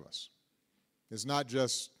inside of us. It's not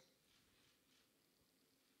just,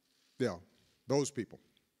 you know, those people,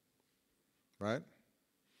 right?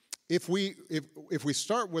 If we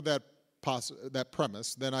start with that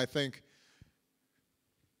premise, then I think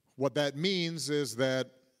what that means is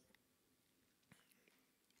that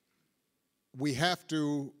we have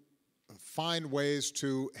to find ways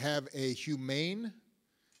to have a humane,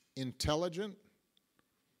 intelligent,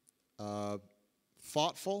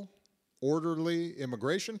 thoughtful, orderly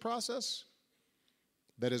immigration process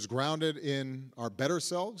that is grounded in our better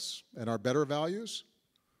selves and our better values.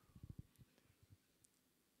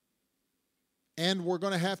 And we're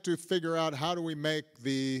going to have to figure out how do we make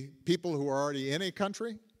the people who are already in a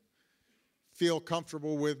country feel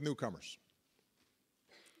comfortable with newcomers.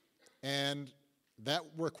 And that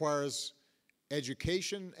requires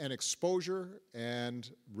education and exposure and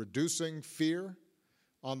reducing fear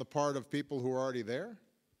on the part of people who are already there.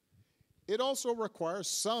 It also requires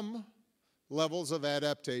some levels of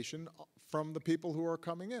adaptation from the people who are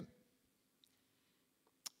coming in.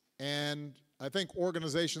 And I think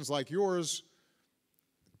organizations like yours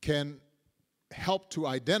can help to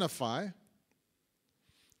identify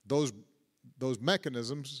those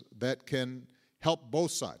mechanisms that can help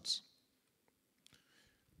both sides.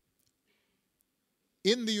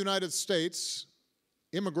 In the United States,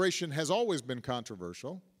 immigration has always been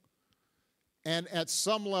controversial, and at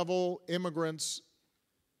some level, immigrants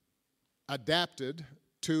adapted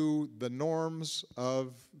to the norms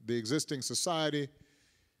of the existing society,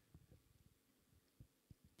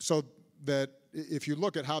 so that if you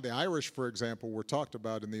look at how the Irish, for example, were talked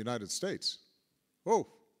about in the United States, oh,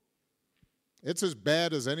 it's as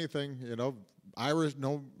bad as anything, you know, Irish,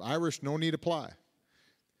 no need apply.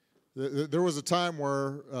 There was a time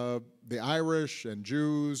where the Irish and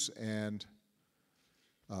Jews and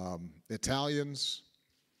Italians,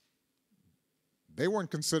 they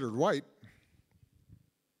weren't considered white.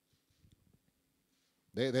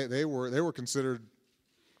 They were considered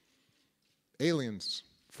aliens,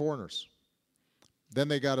 foreigners. Then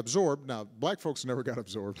they got absorbed. Now, black folks never got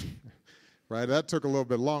absorbed, right? That took a little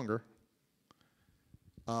bit longer.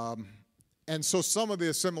 And so some of the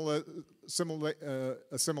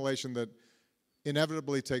assimilation that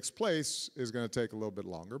inevitably takes place is going to take a little bit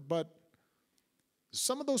longer, but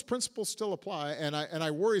some of those principles still apply, and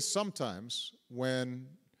I worry sometimes when,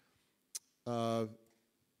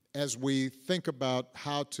 as we think about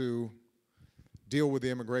how to deal with the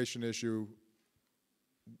immigration issue,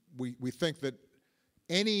 we think that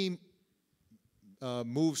any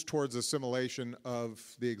moves towards assimilation of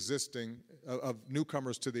the existing, of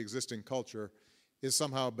newcomers to the existing culture is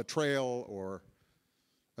somehow a betrayal or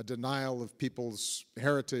a denial of people's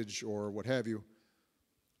heritage or what have you.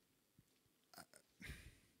 I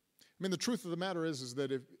mean, the truth of the matter is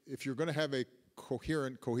that if you're going to have a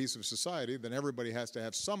coherent, cohesive society, then everybody has to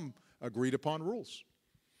have some agreed upon rules.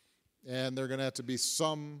 And there are going to have to be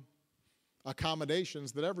some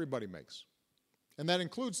accommodations that everybody makes. And that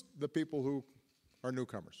includes the people who are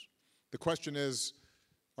newcomers. The question is,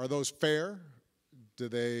 are those fair? Do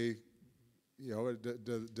they,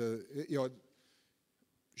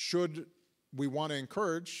 should we want to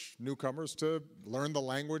encourage newcomers to learn the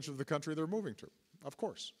language of the country they're moving to? Of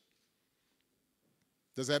course.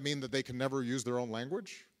 Does that mean that they can never use their own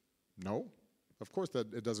language? No. Of course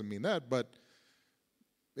that it doesn't mean that, but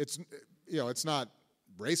it's not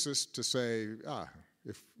racist to say,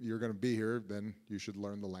 if you're going to be here, then you should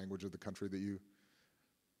learn the language of the country that you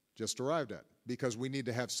just arrived at, because we need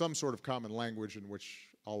to have some sort of common language in which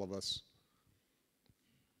all of us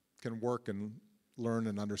can work and learn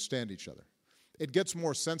and understand each other. It gets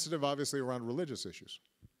more sensitive, obviously, around religious issues.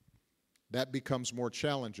 That becomes more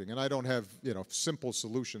challenging, and I don't have, simple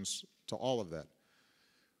solutions to all of that.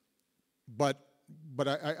 But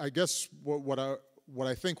I guess what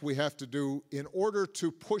I think we have to do in order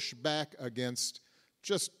to push back against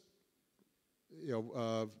just,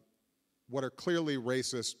 what are clearly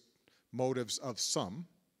racist motives of some,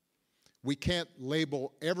 we can't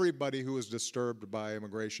label everybody who is disturbed by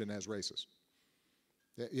immigration as racist.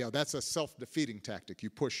 That's a self-defeating tactic. You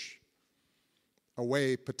push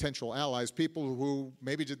away potential allies, people who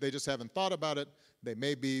maybe they just haven't thought about it. They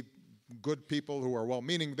may be good people who are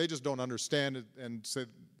well-meaning. They just don't understand it. And say,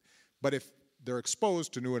 but if they're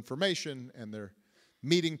exposed to new information and they're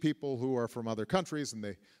meeting people who are from other countries and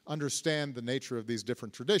they understand the nature of these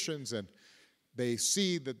different traditions and they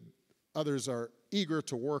see that others are eager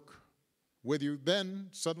to work with you, then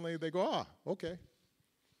suddenly they go, okay.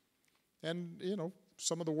 And,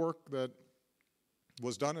 some of the work that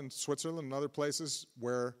was done in Switzerland and other places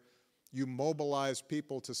where you mobilize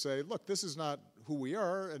people to say, look, this is not who we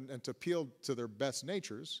are, and to appeal to their best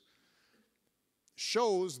natures,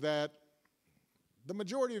 shows that the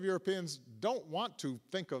majority of Europeans don't want to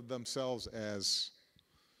think of themselves as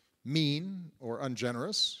mean or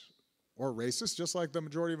ungenerous or racist, just like the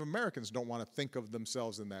majority of Americans don't want to think of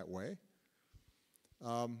themselves in that way.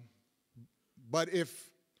 But if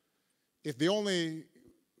the only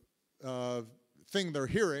thing they're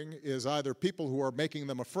hearing is either people who are making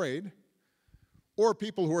them afraid or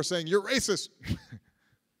people who are saying, you're racist,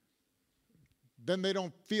 then they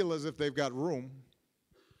don't feel as if they've got room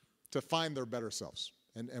to find their better selves.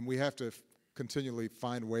 And we have to continually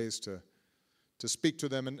find ways to speak to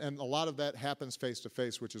them. And a lot of that happens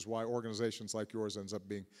face-to-face, which is why organizations like yours ends up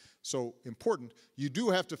being so important. You do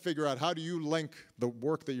have to figure out how do you link the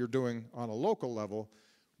work that you're doing on a local level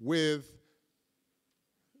with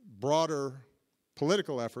broader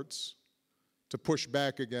political efforts to push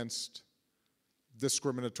back against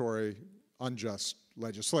discriminatory, unjust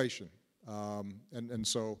legislation. And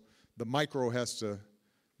so the micro has to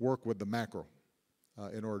work with the macro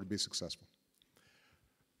in order to be successful.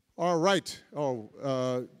 All right.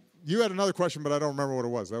 You had another question, but I don't remember what it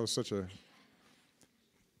was. That was such a...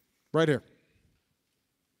 Right here.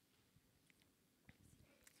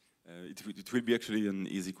 It will be actually an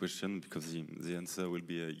easy question because the answer will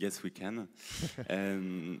be yes, we can.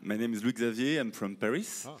 My name is Louis Xavier. I'm from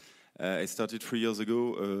Paris. Oh. I started 3 years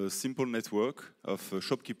ago a simple network of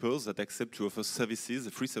shopkeepers that accept to offer services,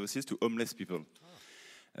 free services to homeless people.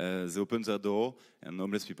 They open their door and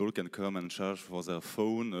homeless people can come and charge for their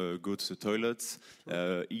phone, go to the toilets,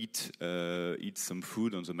 eat some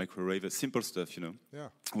food on the microwave, simple stuff, you know. Yeah.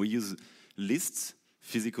 We use lists,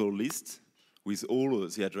 physical lists, with all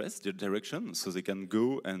the address, the direction, so they can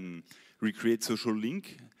go and recreate social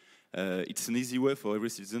link. It's an easy way for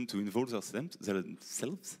every citizen to involve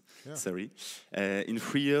themselves. Yeah. Sorry. In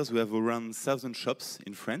 3 years, we have around 1,000 shops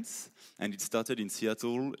in France, and it started in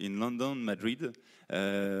Seattle, in London, Madrid,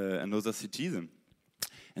 and other cities.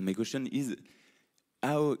 And my question is,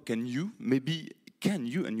 how can you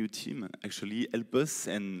and your team actually help us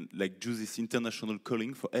and like do this international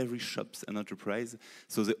calling for every shops and enterprise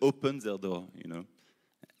so they open their door, you know?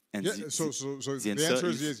 And yeah, so the answer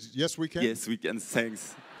is yes, we can? Yes, we can.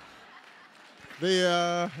 Thanks.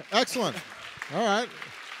 Excellent. All right.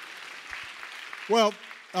 Well,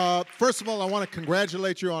 first of all, I want to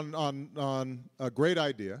congratulate you on a great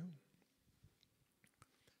idea.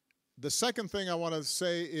 The second thing I want to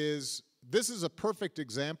say is this is a perfect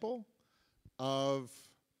example of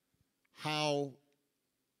how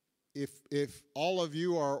if all of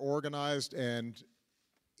you are organized and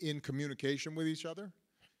in communication with each other,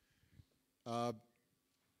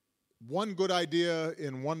 one good idea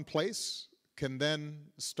in one place can then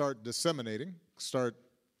start disseminating, start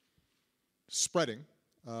spreading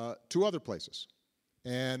to other places.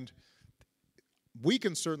 And we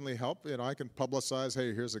can certainly help. You know, I can publicize,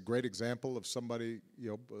 hey, here's a great example of somebody,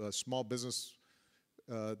 you know, a small business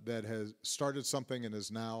that has started something and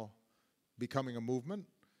is now becoming a movement.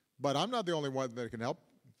 But I'm not the only one that can help.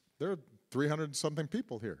 There are 300-something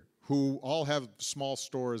people here who all have small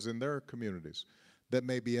stores in their communities that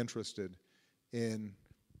may be interested in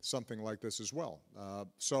something like this as well.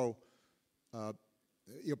 You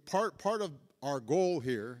know, part of our goal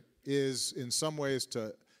here is in some ways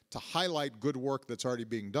to highlight good work that's already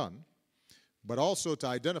being done, but also to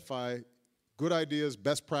identify good ideas,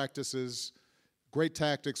 best practices, great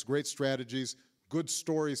tactics, great strategies, good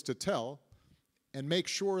stories to tell, and make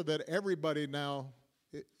sure that everybody now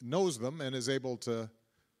knows them and is able to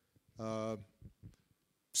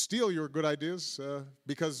steal your good ideas,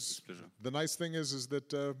 because the nice thing is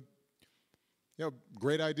that you know,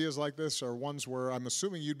 great ideas like this are ones where I'm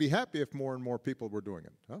assuming you'd be happy if more and more people were doing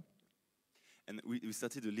it, huh? And we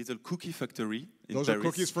started a little cookie factory in Those Paris. Are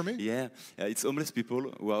cookies for me? Yeah, it's homeless people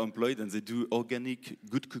who are employed and they do organic,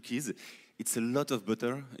 good cookies. It's a lot of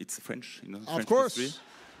butter. It's French, you know. Of course. Pastry.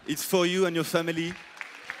 It's for you and your family.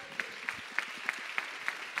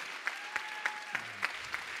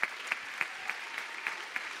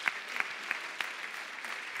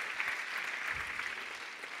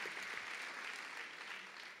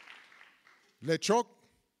 Le choc?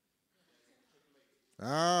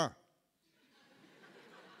 Ah.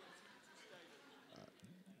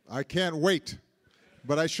 I can't wait,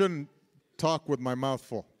 but I shouldn't talk with my mouth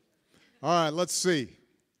full. All right, let's see.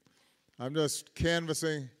 I'm just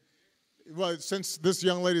canvassing. Well, since this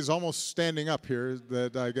young lady is almost standing up here,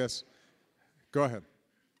 that I guess, go ahead.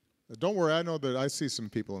 Don't worry, I know that I see some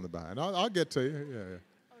people in the back. And I'll get to you. Yeah. Okay.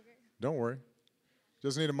 Don't worry.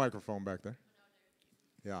 Just need a microphone back there.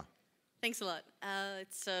 Yeah. Thanks a lot.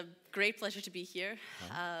 It's a great pleasure to be here.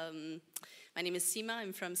 My name is Sima.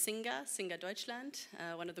 I'm from Singa Deutschland,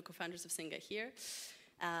 one of the co-founders of Singa here.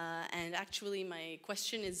 And actually, my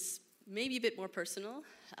question is maybe a bit more personal.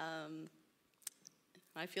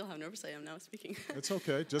 I feel how nervous I am now speaking. It's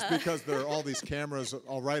okay, just because there are all these cameras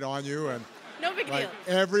all right on you, and no big deal.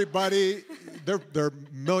 Everybody, there are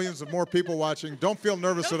millions of more people watching. Don't feel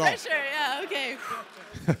nervous at all. No pressure. Yeah. Okay.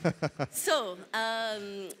 So.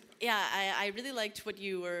 Yeah, I really liked what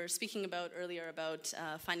you were speaking about earlier about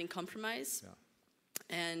finding compromise.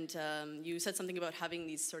 Yeah. And you said something about having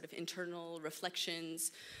these sort of internal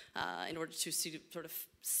reflections in order to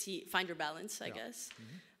find your balance, I guess.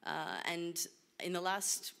 Mm-hmm. And in the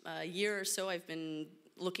last year or so, I've been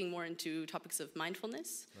looking more into topics of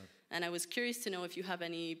mindfulness. Right. And I was curious to know if you have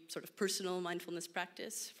any sort of personal mindfulness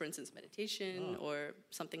practice, for instance, meditation or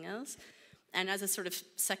something else. And as a sort of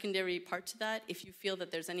secondary part to that, if you feel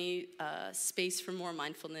that there's any space for more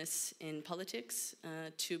mindfulness in politics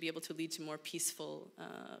to be able to lead to more peaceful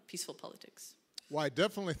politics. Well, I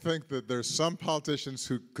definitely think that there's some politicians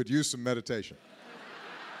who could use some meditation.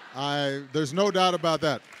 There's no doubt about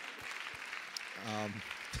that.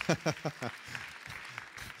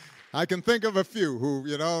 I can think of a few who,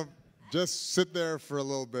 just sit there for a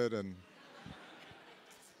little bit and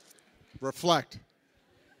reflect.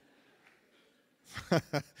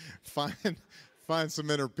 find some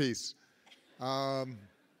inner peace. No,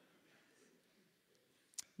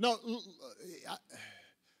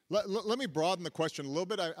 let me broaden the question a little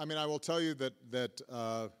bit. I mean, I will tell you that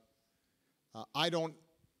I don't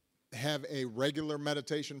have a regular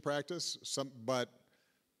meditation practice, but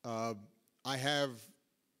I have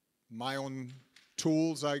my own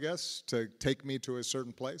tools, I guess, to take me to a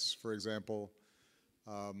certain place. For example,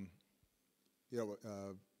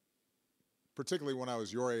 particularly when I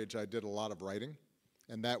was your age, I did a lot of writing,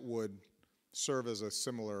 and that would serve as a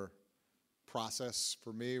similar process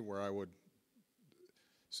for me, where I would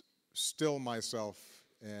still myself,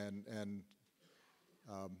 and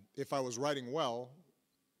if I was writing well,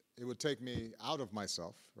 it would take me out of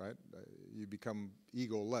myself, right? You become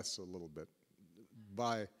ego-less a little bit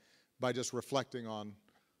by just reflecting on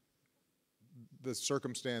the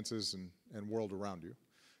circumstances and world around you.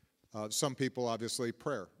 Some people, obviously,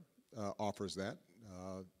 prayer offers that,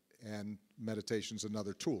 and meditation's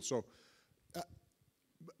another tool. So,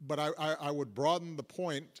 but I would broaden the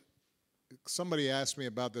point. Somebody asked me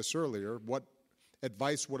about this earlier. What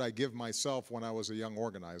advice would I give myself when I was a young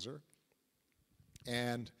organizer?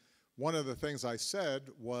 And one of the things I said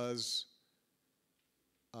was,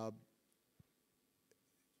 I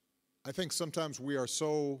think sometimes we are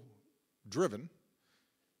so driven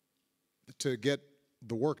to get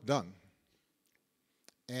the work done,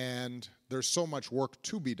 and there's so much work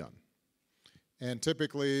to be done. And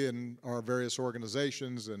typically in our various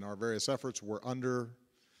organizations and our various efforts, we're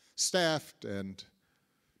understaffed and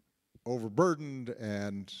overburdened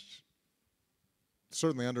and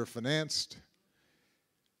certainly underfinanced.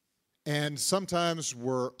 And sometimes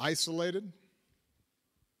we're isolated,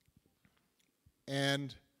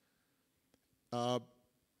 and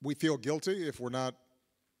we feel guilty if we're not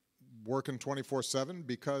working 24/7,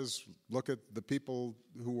 because look at the people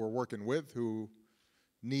who we're working with who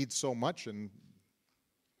need so much, and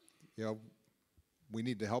we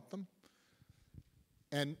need to help them.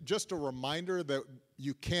 And just a reminder that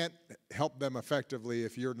you can't help them effectively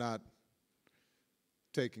if you're not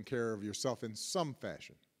taking care of yourself in some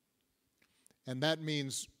fashion. And that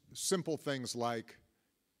means simple things like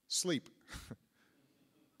sleep,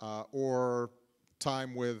 or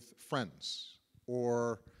time with friends,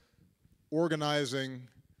 or organizing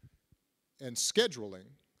and scheduling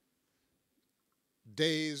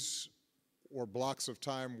days or blocks of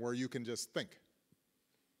time where you can just think,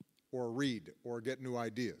 or read, or get new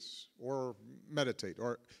ideas, or meditate,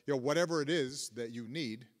 or whatever it is that you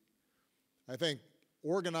need. I think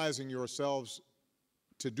organizing yourselves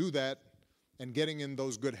to do that and getting in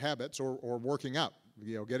those good habits, or working out,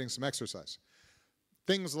 getting some exercise,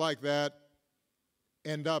 things like that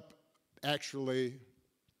end up actually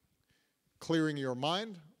clearing your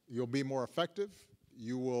mind. You'll be more effective.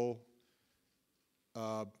 You will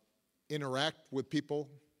interact with people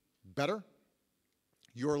better.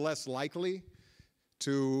 You're less likely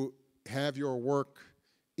to have your work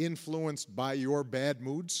influenced by your bad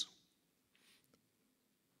moods.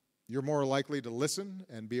 You're more likely to listen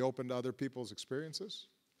and be open to other people's experiences,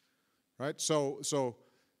 right? So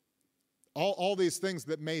all these things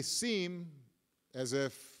that may seem as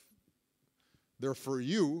if they're for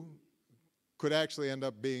you could actually end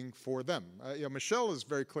up being for them. Michelle is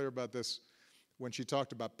very clear about this when she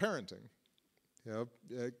talked about parenting.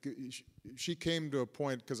 She came to a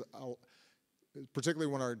point, because particularly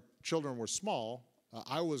when our children were small,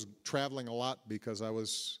 I was traveling a lot because I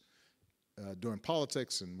was doing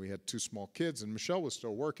politics, and we had 2 small kids, and Michelle was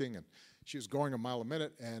still working, and she was going a mile a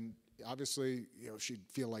minute, and obviously, she'd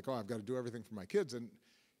feel like, oh, I've got to do everything for my kids. And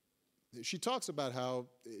she talks about how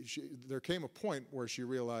there came a point where she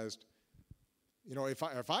realized,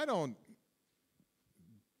 if I don't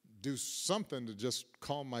do something to just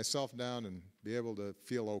calm myself down and be able to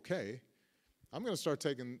feel okay, I'm going to start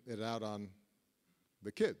taking it out on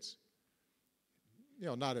the kids.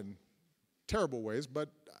 Not in terrible ways, but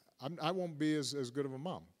I won't be as good of a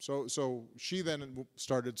mom. So she then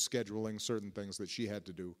started scheduling certain things that she had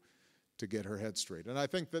to do to get her head straight. And I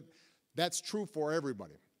think that that's true for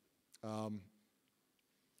everybody.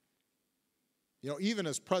 Even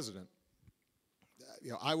as president,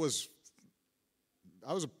 I was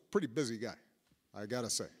I was a pretty busy guy, I gotta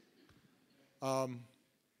say. But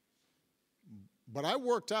I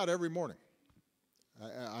worked out every morning.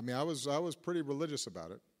 I mean, I was pretty religious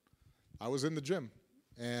about it. I was in the gym,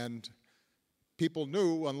 and people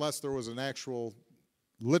knew, unless there was an actual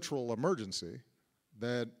literal emergency,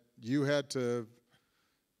 that you had to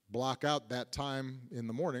block out that time in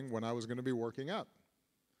the morning when I was going to be working out.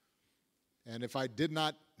 And if I did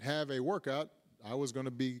not have a workout, I was going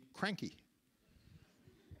to be cranky.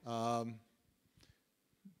 But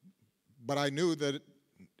I knew that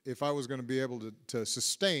if I was going to be able to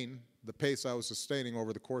sustain the pace I was sustaining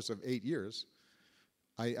over the course of 8 years,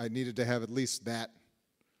 I needed to have at least that.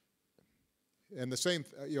 And the same,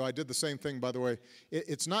 I did the same thing, by the way.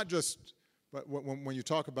 It's not just, but when you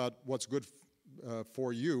talk about what's good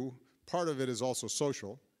for you, part of it is also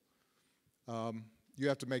social. You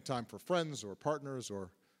have to make time for friends or partners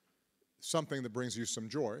or something that brings you some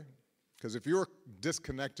joy. Because if you're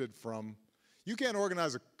disconnected from, you can't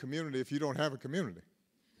organize a community if you don't have a community.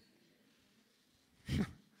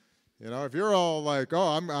 If you're all like,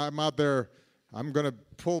 oh, I'm out there, I'm going to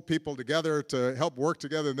pull people together to help work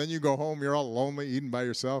together, and then you go home, you're all lonely, eating by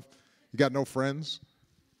yourself, you got no friends.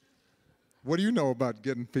 What do you know about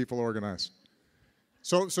getting people organized?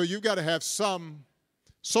 So you've got to have some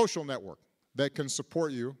social network that can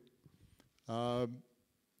support you. So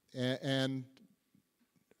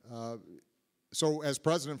as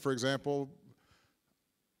president, for example,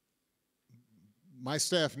 my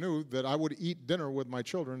staff knew that I would eat dinner with my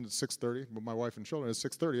children at 6:30, with my wife and children at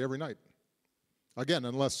 6:30 every night. Again,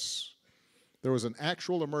 unless there was an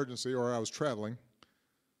actual emergency or I was traveling,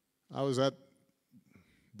 I was at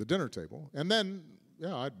the dinner table. And then,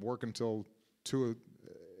 I'd work until 2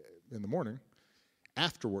 in the morning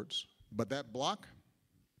afterwards. But that block,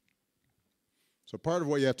 so part of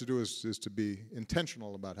what you have to do is to be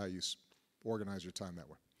intentional about how you organize your time that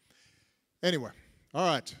way. Anyway, all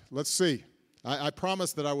right, let's see. I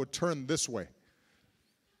promised that I would turn this way.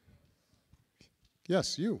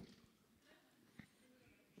 Yes, you.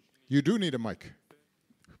 You do need a mic.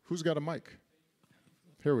 Who's got a mic?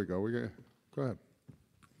 Here we go. Go ahead.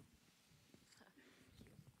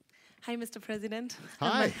 Hi, Mr. President.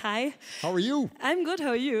 Hi. Hi. How are you? I'm good. How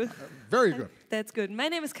are you? Very good. That's good. My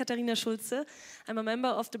name is Katharina Schulze. I'm a member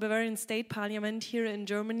of the Bavarian State Parliament here in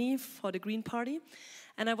Germany for the Green Party.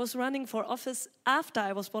 And I was running for office after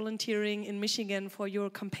I was volunteering in Michigan for your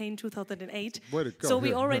campaign 2008. Way to go. So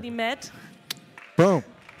we already met. Boom.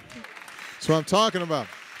 That's what I'm talking about.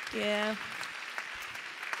 Yeah.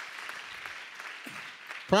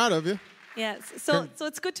 Proud of you. Yes. So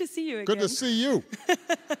it's good to see you again. Good to see you.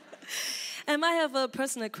 I have a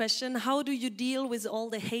personal question. How do you deal with all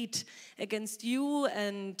the hate against you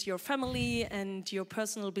and your family and your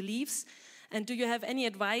personal beliefs? And do you have any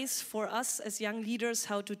advice for us as young leaders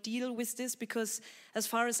how to deal with this? Because as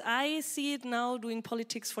far as I see it now, doing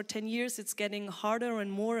politics for 10 years, it's getting harder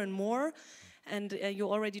and more and more. And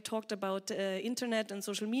you already talked about internet and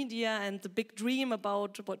social media and the big dream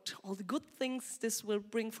about what all the good things this will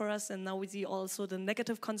bring for us. And now we see also the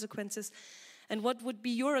negative consequences. And what would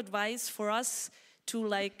be your advice for us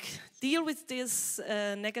to deal with this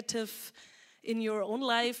negative in your own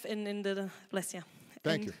life and in the, bless you.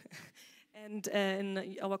 Thank you. And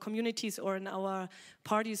in our communities or in our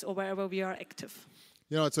parties or wherever we are active?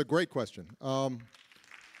 It's a great question.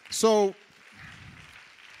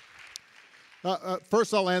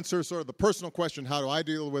 First I'll answer sort of the personal question, how do I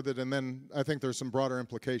deal with it, and then I think there's some broader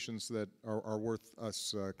implications that are worth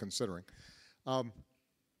us considering.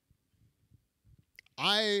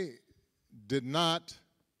 I did not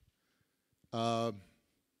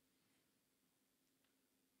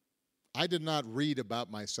read about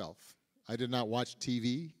myself. I did not watch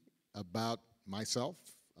TV about myself.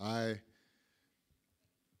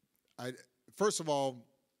 First of all,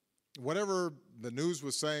 whatever the news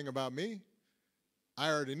was saying about me, I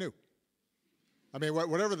already knew. I mean,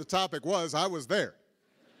 whatever the topic was, I was there.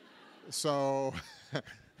 So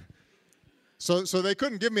they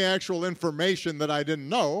couldn't give me actual information that I didn't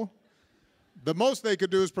know. The most they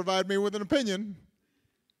could do is provide me with an opinion.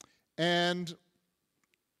 And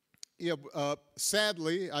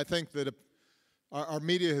sadly, I think that our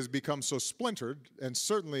media has become so splintered, and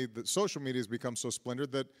certainly the social media has become so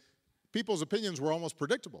splintered that people's opinions were almost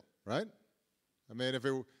predictable, right? I mean,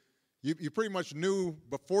 you pretty much knew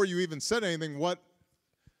before you even said anything what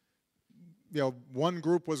one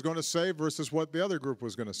group was going to say versus what the other group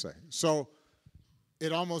was going to say. So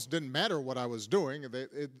it almost didn't matter what I was doing.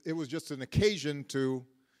 It was just an occasion to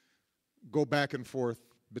go back and forth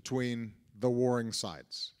between the warring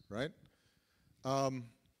sides, right? And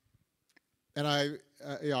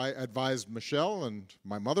I advised Michelle and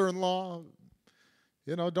my mother-in-law,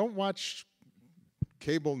 don't watch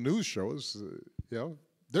cable news shows.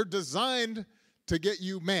 They're designed to get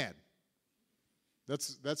you mad.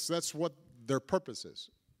 That's what their purpose is.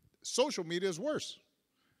 Social media is worse.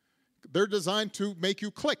 They're designed to make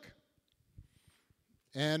you click.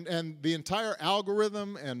 And the entire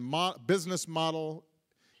algorithm and business model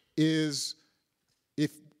is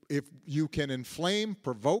if you can inflame,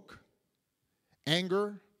 provoke,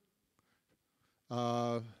 anger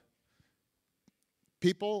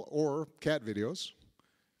people or cat videos,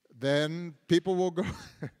 then people will go.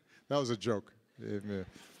 That was a joke. The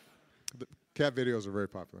cat videos are very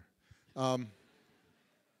popular.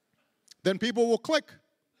 Then people will click.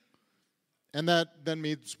 And that then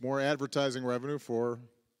means more advertising revenue for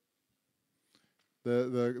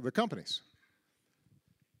the companies.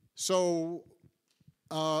 So,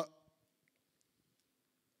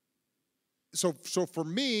 so for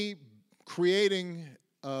me, creating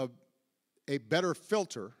a better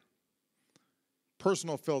filter,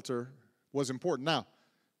 personal filter, was important. Now,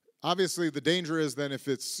 obviously, the danger is then if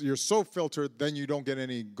you're so filtered, then you don't get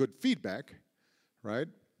any good feedback, right?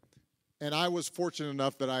 And I was fortunate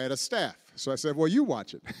enough that I had a staff. So I said, well, you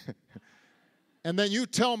watch it. And then you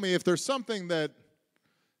tell me if there's something that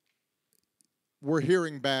we're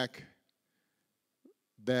hearing back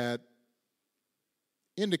that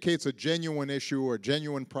indicates a genuine issue or a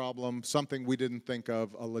genuine problem, something we didn't think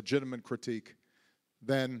of, a legitimate critique,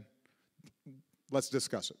 then let's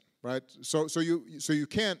discuss it, right? So you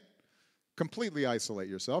can't completely isolate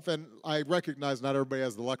yourself. And I recognize not everybody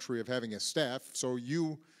has the luxury of having a staff, so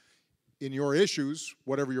you, in your issues,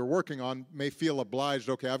 whatever you're working on, may feel obliged,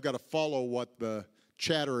 okay, I've got to follow what the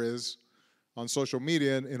chatter is on social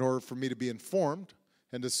media in order for me to be informed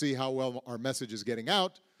and to see how well our message is getting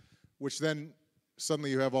out, which then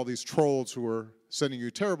suddenly you have all these trolls who are sending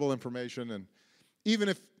you terrible information. And even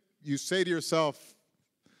if you say to yourself,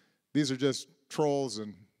 these are just trolls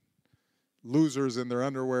and losers in their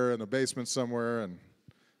underwear in a basement somewhere and,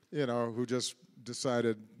 who just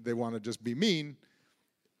decided they want to just be mean,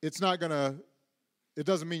 it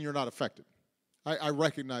doesn't mean you're not affected. I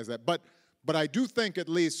recognize that. But I do think at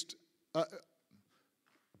least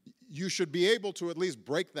you should be able to at least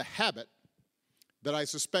break the habit that I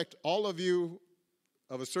suspect all of you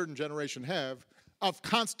of a certain generation have of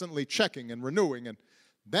constantly checking and renewing. And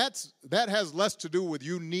that has less to do with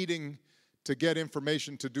you needing to get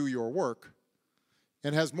information to do your work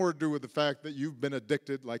and has more to do with the fact that you've been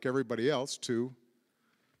addicted, like everybody else, to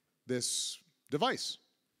this device.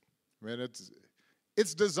 I mean,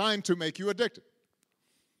 it's designed to make you addicted.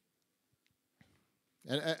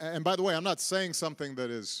 And by the way, I'm not saying something that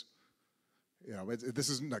is, this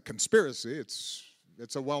isn't a conspiracy.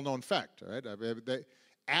 It's a well-known fact, right?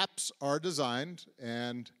 Apps are designed,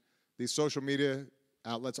 and these social media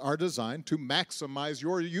outlets are designed to maximize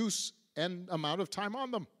your use and amount of time on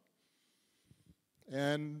them.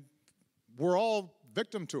 And we're all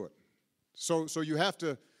victim to it. So you have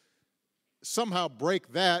to somehow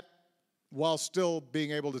break that while still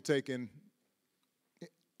being able to take in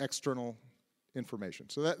external information.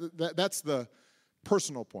 So that's the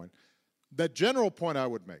personal point. The general point I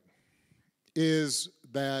would make is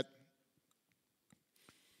that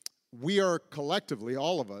we are collectively,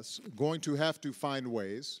 all of us, going to have to find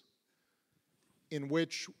ways in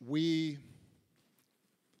which we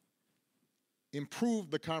improve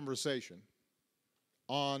the conversation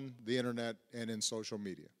on the internet and in social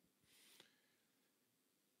media.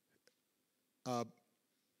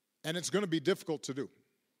 And it's going to be difficult to do.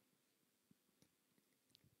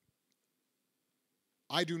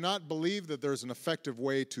 I do not believe that there's an effective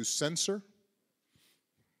way to censor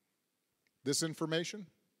this information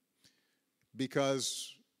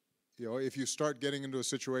because, if you start getting into a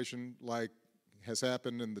situation like has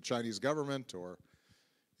happened in the Chinese government or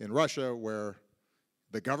in Russia where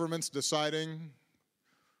the government's deciding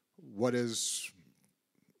what is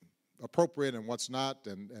appropriate and what's not,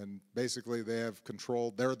 and basically they have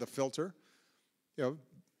control, they're the filter,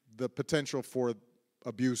 the potential for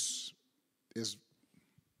abuse is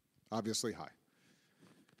obviously high.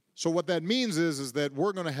 So what that means is that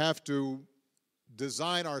we're going to have to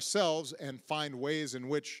design ourselves and find ways in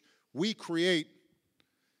which we create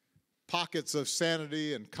pockets of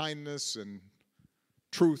sanity and kindness and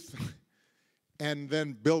truth and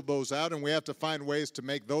then build those out. And we have to find ways to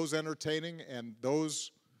make those entertaining and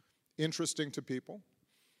those interesting to people.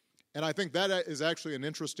 And I think that is actually an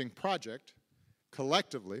interesting project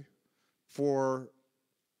collectively for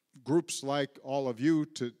groups like all of you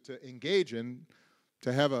to engage in,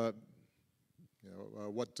 to have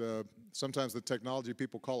what sometimes the technology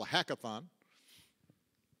people call a hackathon,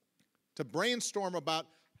 to brainstorm about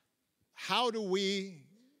how do we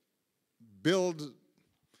build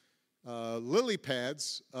lily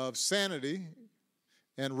pads of sanity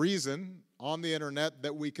and reason on the internet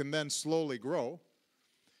that we can then slowly grow,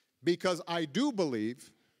 because I do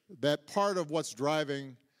believe that part of what's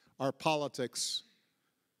driving our politics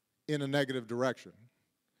in a negative direction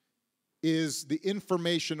is the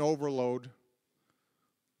information overload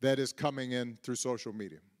that is coming in through social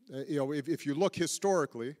media. If you look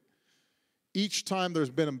historically, each time there's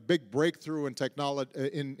been a big breakthrough in technology,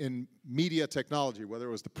 in media technology, whether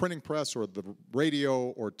it was the printing press or the radio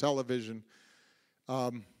or television,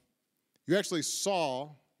 you actually saw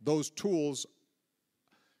those tools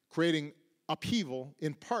creating upheaval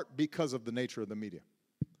in part because of the nature of the media.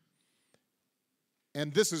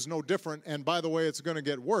 And this is no different, and by the way, it's going to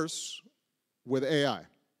get worse with AI,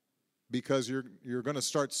 because you're going to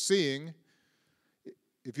start seeing,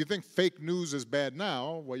 if you think fake news is bad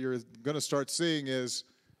now, what you're going to start seeing is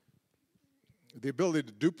the ability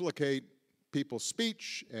to duplicate people's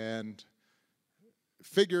speech and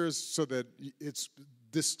figures so that it's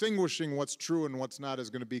distinguishing what's true and what's not is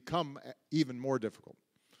going to become even more difficult.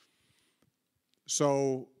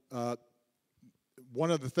 So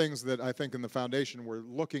one of the things that I think in the foundation we're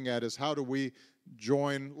looking at is how do we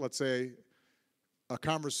join, let's say, a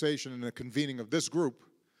conversation and a convening of this group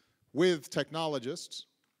with technologists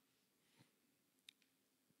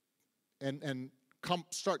and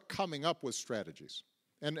start coming up with strategies.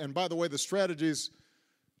 And by the way, the strategies,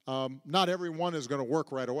 not everyone is going to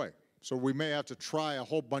work right away. So we may have to try a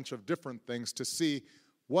whole bunch of different things to see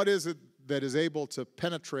what is it that is able to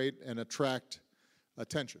penetrate and attract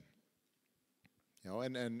attention.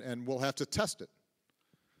 And we'll have to test it.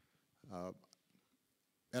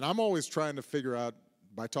 And I'm always trying to figure out,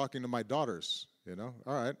 by talking to my daughters, all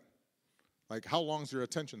right, like, how long's your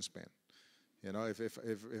attention span? If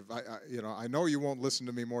I know you won't listen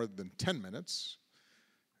to me more than 10 minutes,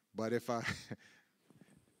 but if I'm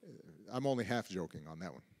only half joking on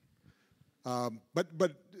that one. But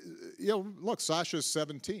look, Sasha's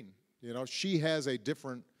 17. She has a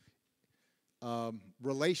different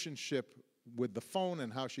relationship with the phone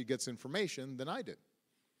and how she gets information than I do.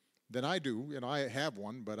 I have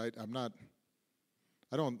one, but I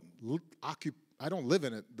don't live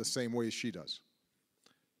in it the same way she does.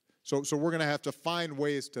 So we're going to have to find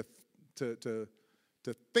ways to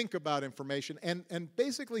think about information and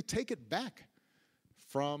basically take it back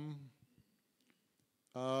from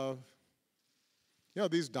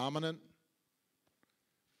these dominant,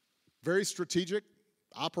 very strategic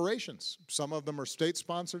operations. Some of them are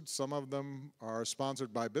state-sponsored. Some of them are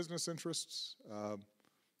sponsored by business interests.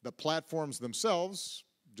 The platforms themselves,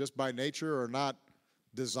 just by nature, are not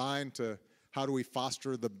designed to how do we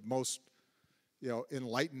foster the most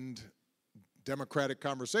enlightened democratic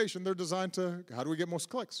conversation. They're designed to how do we get most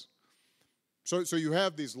clicks. So you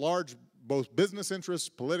have these large, both business interests,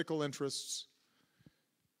 political interests,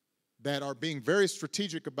 that are being very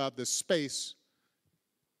strategic about this space,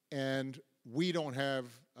 and we don't have,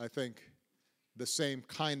 I think, the same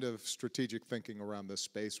kind of strategic thinking around this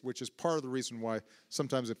space, which is part of the reason why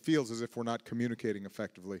sometimes it feels as if we're not communicating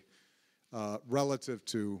effectively relative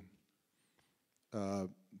to,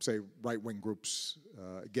 say, right-wing groups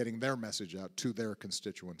getting their message out to their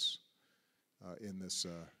constituents in this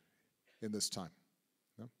time.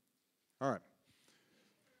 No? All right.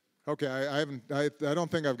 Okay, I don't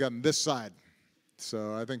think I've gotten this side,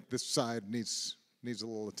 so I think this side needs a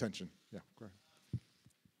little attention. Yeah, go ahead.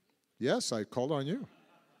 Yes, I called on you.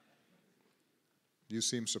 You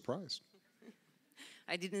seem surprised.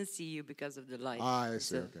 I didn't see you because of the light. I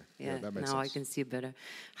see, okay. Yeah, that makes sense. Now I can see better.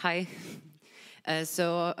 Hi.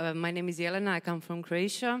 My name is Jelena. I come from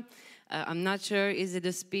Croatia. I'm not sure, is it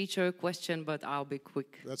a speech or a question, but I'll be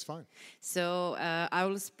quick. That's fine. So I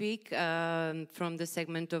will speak from the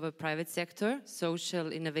segment of a private sector,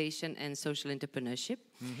 social innovation and social entrepreneurship.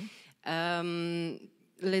 Mm-hmm.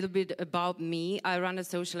 A little bit about me. I run a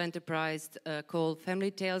social enterprise called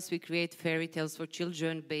Family Tales. We create fairy tales for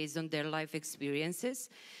children based on their life experiences,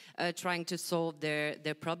 trying to solve their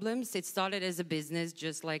problems. It started as a business,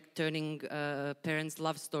 just like turning parents'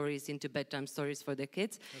 love stories into bedtime stories for their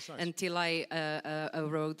kids. That's nice. Until I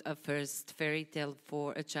wrote a first fairy tale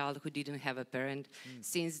for a child who didn't have a parent.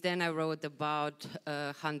 Since then, I wrote about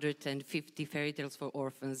 150 fairy tales for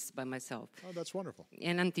orphans by myself. Oh, that's wonderful.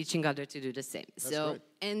 And I'm teaching others to do the same. That's great.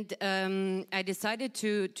 And I decided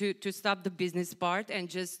to stop the business part and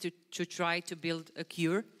just to try to build a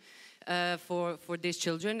cure for these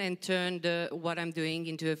children and turn what I'm doing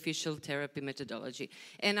into official therapy methodology.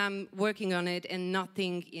 And I'm working on it, and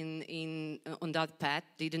nothing on that path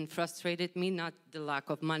didn't frustrate me, not the lack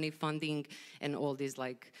of money, funding, and all this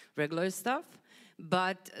like regular stuff.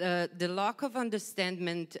 But the lack of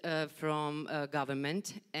understanding from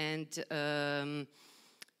government and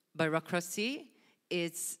bureaucracy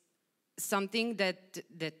is something that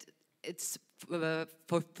it's for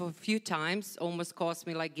a few times almost cost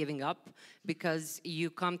me like giving up, because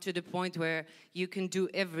you come to the point where you can do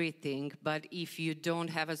everything, but if you don't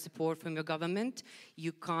have a support from your government,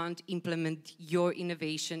 you can't implement your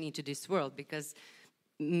innovation into this world, because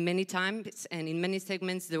many times and in many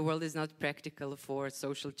segments the world is not practical for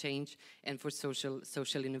social change and for social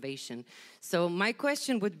innovation. So my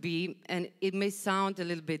question would be, and it may sound a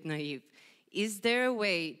little bit naive, is there a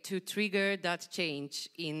way to trigger that change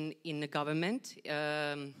in the government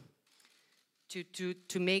to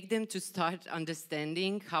make them to start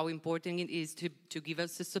understanding how important it is to give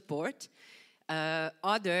us the support,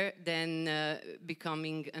 other than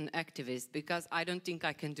becoming an activist? Because I don't think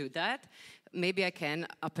I can do that. Maybe I can.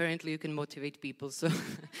 Apparently you can motivate people, so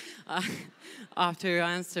after your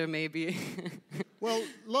answer, maybe. Well,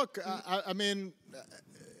 look, I mean,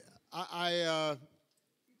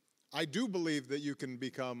 I do believe that you can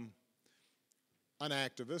become an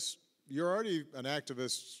activist. You're already an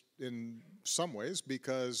activist in some ways,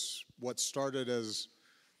 because what started as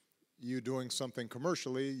you doing something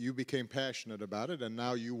commercially, you became passionate about it, and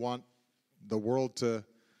now you want the world to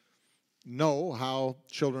know how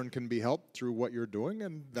children can be helped through what you're doing,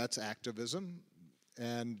 and that's activism.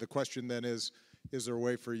 And the question then is there a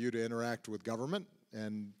way for you to interact with government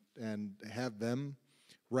and have them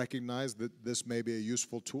recognize that this may be a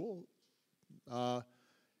useful tool?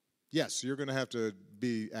 Yes, you're going to have to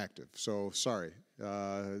be active. So sorry,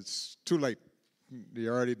 it's too late.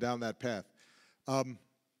 You're already down that path.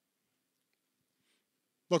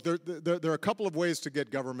 Look, there are a couple of ways to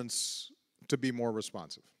get governments to be more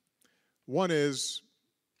responsive. One is,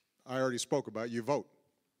 I already spoke about, you vote.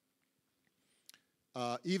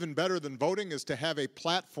 Even better than voting is to have a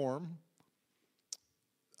platform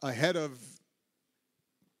ahead of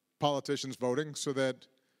politicians voting, so that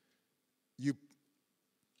you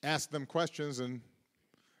ask them questions and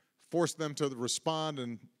force them to respond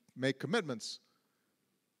and make commitments,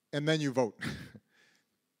 and then you vote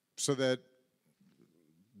so that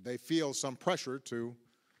they feel some pressure to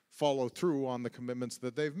follow through on the commitments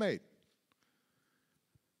that they've made.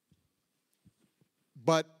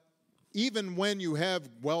 But even when you have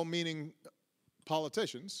well-meaning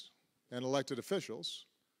politicians and elected officials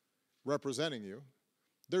representing you,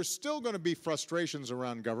 there's still going to be frustrations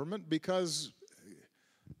around government, because,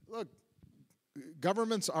 look,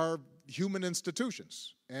 governments are human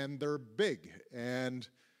institutions, and they're big, and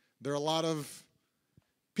there are a lot of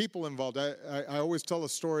people involved. I always tell a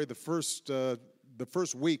story. The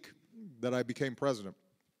first week that I became president,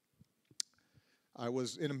 I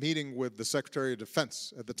was in a meeting with the Secretary of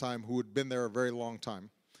Defense at the time, who had been there a very long time.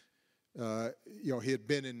 He had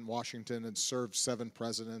been in Washington and served 7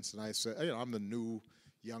 presidents, and I said, I'm the new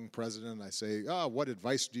young president. I say, what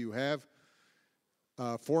advice do you have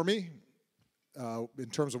for me in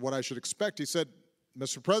terms of what I should expect? He said,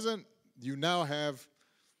 Mr. President, you now have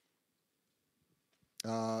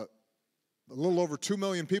a little over 2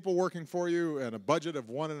 million people working for you and a budget of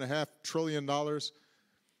 $1.5 trillion.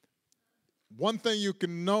 One thing you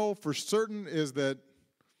can know for certain is that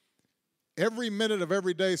every minute of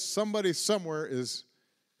every day, somebody somewhere is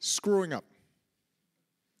screwing up.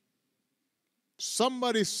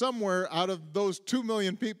 Somebody somewhere out of those 2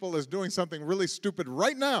 million people is doing something really stupid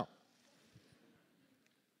right now.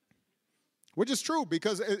 Which is true,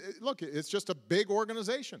 because, look, it's just a big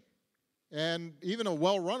organization. And even a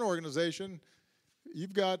well-run organization,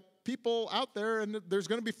 you've got people out there, and there's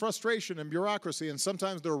going to be frustration and bureaucracy, and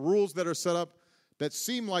sometimes there are rules that are set up that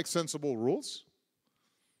seem like sensible rules,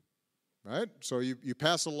 right? So you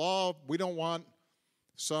pass a law. We don't want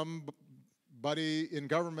somebody in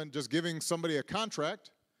government just giving somebody a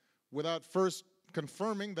contract without first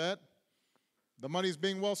confirming that the money's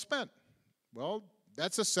being well spent. Well,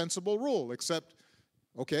 that's a sensible rule, except,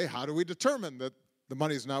 okay, how do we determine that the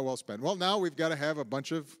money's not well spent? Well, now we've got to have a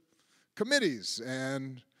bunch of committees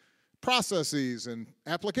and processes and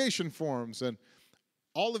application forms, and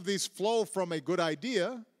all of these flow from a good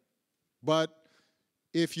idea. But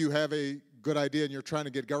if you have a good idea and you're trying to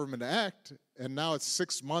get government to act, and now it's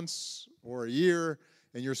 6 months or a year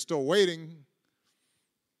and you're still waiting,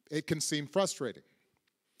 it can seem frustrating.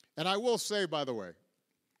 And I will say, by the way,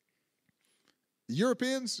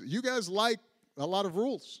 Europeans, you guys like a lot of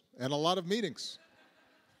rules and a lot of meetings.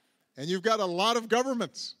 And you've got a lot of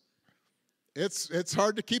governments. It's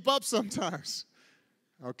hard to keep up sometimes.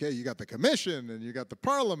 Okay, you got the commission, and you got the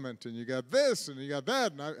parliament, and you got this, and you got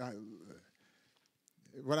that. And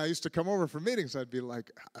when I used to come over for meetings, I'd be like,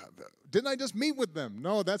 didn't I just meet with them?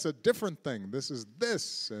 No, that's a different thing. This is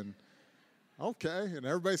this, and okay, and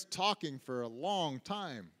everybody's talking for a long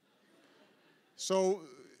time. So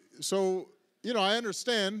you know, I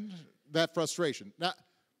understand that frustration. Now,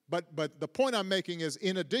 but the point I'm making is,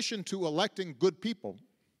 in addition to electing good people,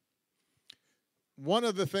 one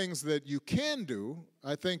of the things that you can do,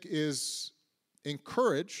 I think, is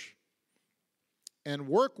encourage and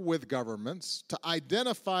work with governments to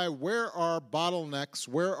identify where are bottlenecks,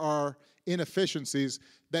 where are inefficiencies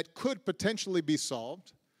that could potentially be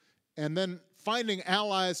solved, and then finding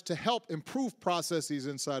allies to help improve processes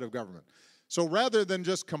inside of government. So rather than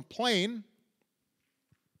just complain,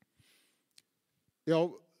 you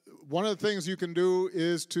know, one of the things you can do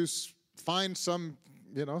is to find some,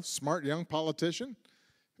 you know, smart young politician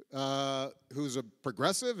who's a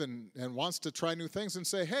progressive and wants to try new things and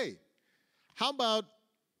say, hey, how about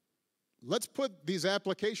let's put these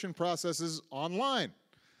application processes online,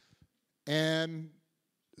 and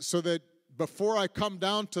so that before I come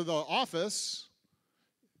down to the office,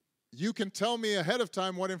 you can tell me ahead of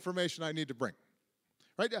time what information I need to bring,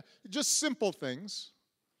 right? Just simple things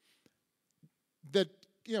that,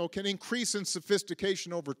 you know, can increase in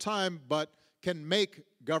sophistication over time, but can make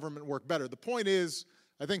government work better. The point is,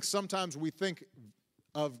 I think sometimes we think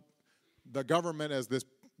of the government as this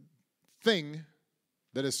thing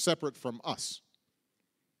that is separate from us.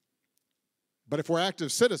 But if we're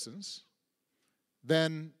active citizens,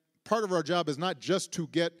 then part of our job is not just to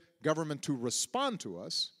get government to respond to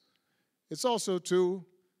us, it's also to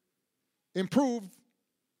improve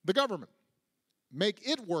the government, make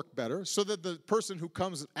it work better so that the person who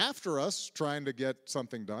comes after us trying to get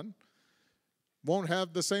something done won't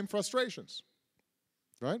have the same frustrations,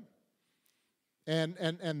 right? And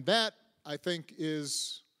that, I think,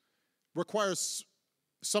 requires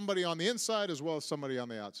somebody on the inside as well as somebody on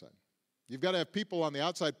the outside. You've got to have people on the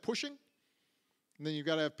outside pushing, and then you've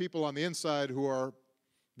got to have people on the inside who are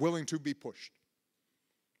willing to be pushed.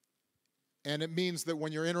 And it means that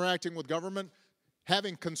when you're interacting with government,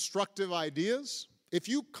 having constructive ideas, if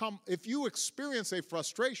you experience a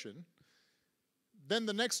frustration, then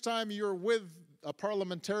the next time you're with a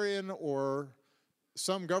parliamentarian or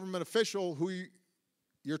some government official who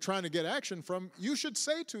you're trying to get action from, you should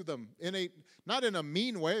say to them, not in a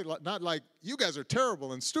mean way, not like, you guys are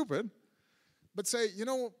terrible and stupid, but say, you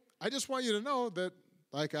know, I just want you to know that,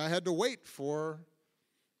 like, I had to wait for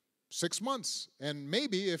 6 months, and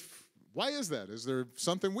maybe why is that? Is there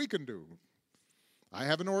something we can do? I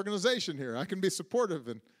have an organization here. I can be supportive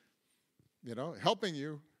and, you know, helping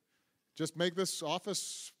you just make this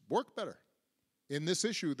office work better in this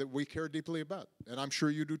issue that we care deeply about. And I'm sure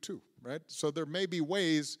you do too, right? So there may be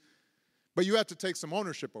ways, but you have to take some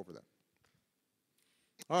ownership over that.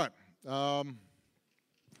 All right.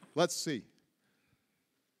 Let's see.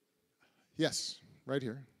 Yes, right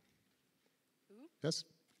here. Yes?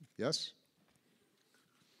 Yes?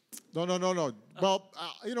 No. Well,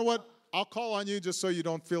 you know what? I'll call on you just so you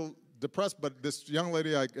don't feel depressed, but this young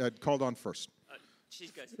lady I called on first.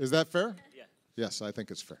 She's good. Is that fair? Yeah. Yes, I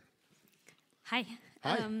think it's fair. Hi.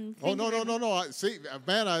 Hi. Oh, no. See,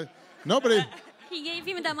 man, nobody. He gave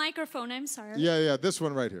me the microphone. I'm sorry. Yeah, this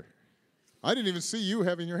one right here. I didn't even see you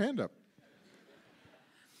having your hand up.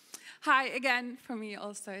 Hi again from me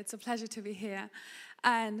also. It's a pleasure to be here.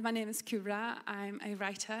 And my name is Kubra. I'm a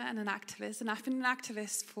writer and an activist. And I've been an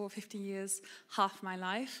activist for 15 years, half my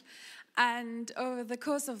life. And over the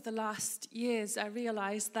course of the last years, I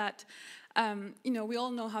realized that, we all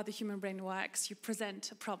know how the human brain works. You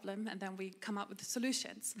present a problem, and then we come up with the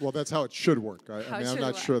solutions. Well, that's how it should work. I'm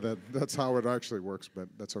not sure that's how it actually works, but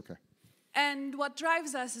that's okay. And what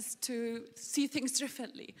drives us is to see things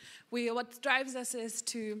differently. What drives us is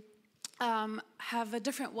to have a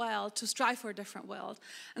different world, to strive for a different world.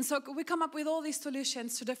 And so we come up with all these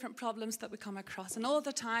solutions to different problems that we come across. And all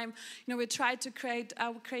the time, we try to create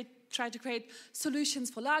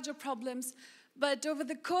solutions for larger problems. But over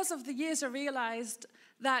the course of the years, I realized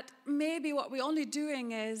that maybe what we're only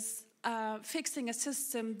doing is fixing a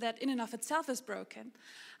system that in and of itself is broken.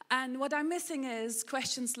 And what I'm missing is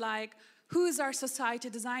questions like, who is our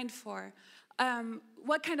society designed for?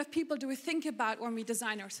 What kind of people do we think about when we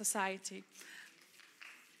design our society?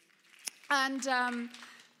 And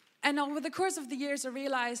over the course of the years, I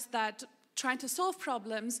realized that trying to solve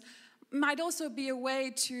problems might also be a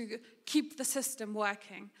way to keep the system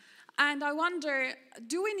working. And I wonder,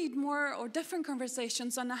 do we need more or different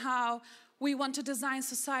conversations on how we want to design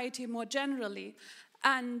society more generally.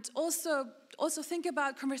 And also think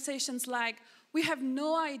about conversations like, we have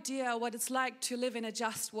no idea what it's like to live in a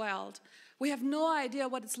just world. We have no idea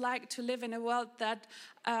what it's like to live in a world that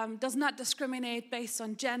does not discriminate based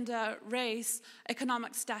on gender, race,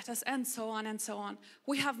 economic status, and so on and so on.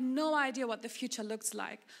 We have no idea what the future looks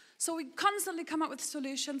like. So we constantly come up with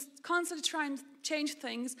solutions, constantly try and change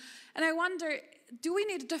things. And I wonder, do we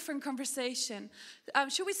need a different conversation?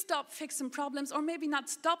 Should we stop fixing problems, or maybe not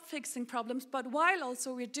stop fixing problems, but while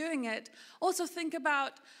also we're doing it, also think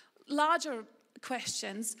about larger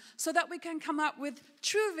questions so that we can come up with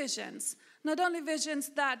true visions, not only visions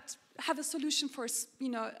that have a solution for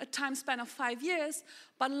a time span of 5 years,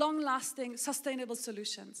 but long-lasting, sustainable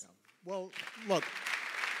solutions. Yeah. Well, look,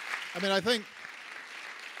 I mean, I think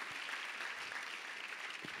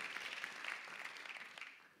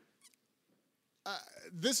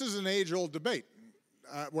this is an age-old debate,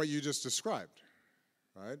 what you just described,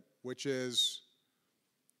 right? Which is,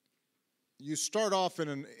 you start off in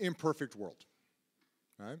an imperfect world,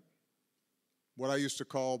 right? What I used to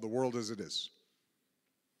call the world as it is.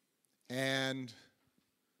 And,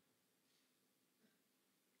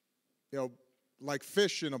 like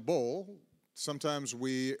fish in a bowl, sometimes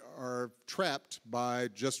we are trapped by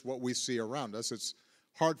just what we see around us. It's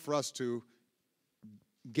hard for us to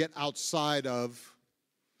get outside of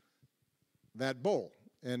that bowl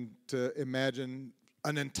and to imagine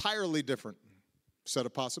an entirely different set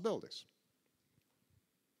of possibilities.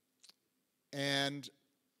 And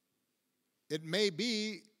it may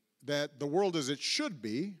be that the world as it should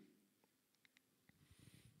be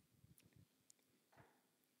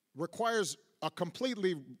requires a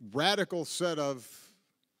completely radical set of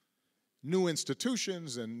new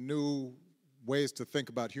institutions and new ways to think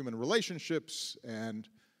about human relationships and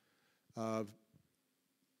an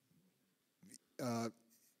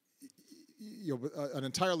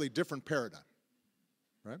entirely different paradigm,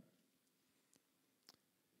 right?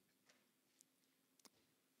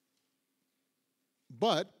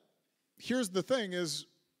 But here's the thing is,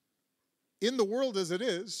 in the world as it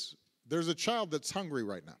is, there's a child that's hungry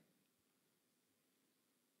right now.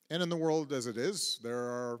 And in the world as it is, there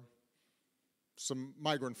are some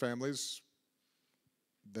migrant families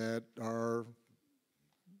that are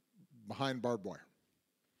behind barbed wire.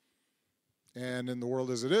 And in the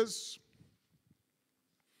world as it is,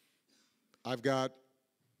 I've got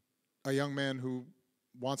a young man who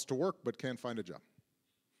wants to work but can't find a job.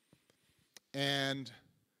 And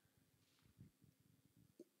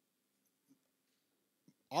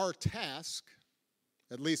our task,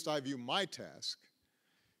 at least I view my task,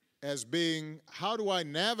 as being, how do I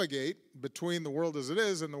navigate between the world as it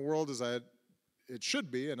is and the world as it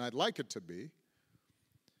should be, and I'd like it to be.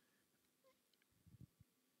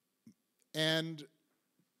 And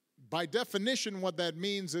by definition, what that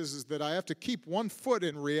means is that I have to keep one foot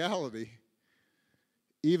in reality,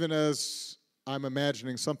 even as I'm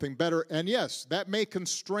imagining something better. And yes, that may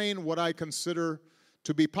constrain what I consider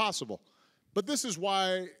to be possible. But this is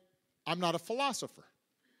why I'm not a philosopher.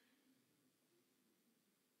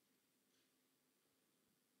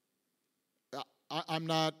 I'm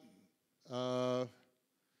not a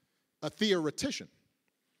theoretician.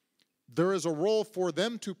 There is a role for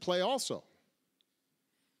them to play also,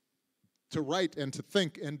 to write and to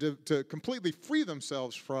think and to completely free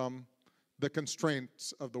themselves from the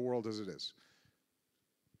constraints of the world as it is.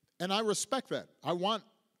 And I respect that. I want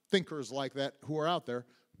thinkers like that who are out there.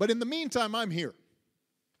 But in the meantime, I'm here,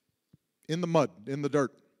 in the mud, in the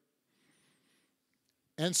dirt.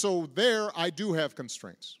 And so there I do have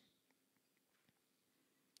constraints.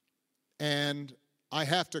 And I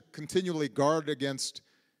have to continually guard against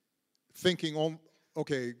thinking,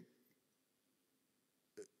 okay,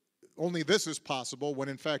 only this is possible, when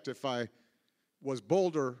in fact if I was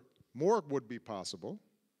bolder, more would be possible.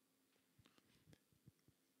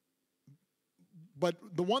 But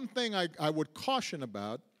the one thing I would caution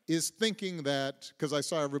about is thinking that, because I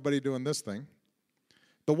saw everybody doing this thing,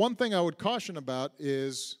 the one thing I would caution about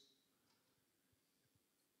is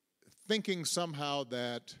thinking somehow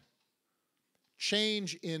that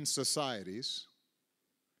change in societies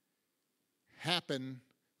happen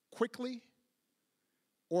quickly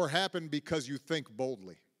or happen because you think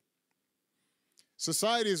boldly.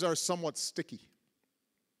 Societies are somewhat sticky.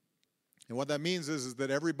 And what that means is that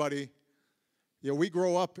everybody, we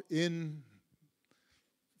grow up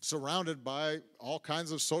surrounded by all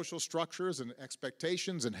kinds of social structures and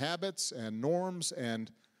expectations and habits and norms and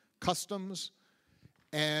customs.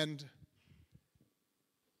 And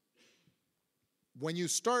when you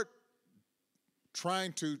start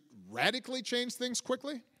trying to radically change things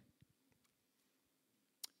quickly,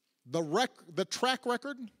 The track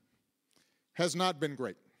record has not been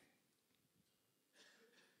great.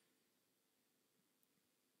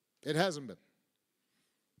 It hasn't been.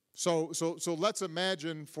 So let's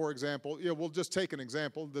imagine, for example, we'll just take an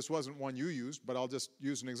example. This wasn't one you used, but I'll just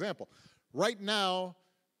use an example. Right now,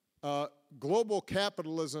 global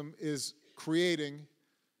capitalism is creating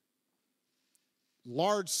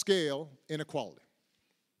large-scale inequality.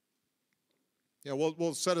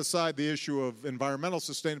 We'll set aside the issue of environmental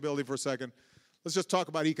sustainability for a second. Let's just talk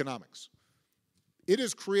about economics. It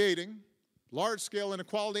is creating large-scale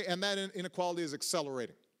inequality, and that inequality is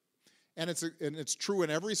accelerating. And it's true in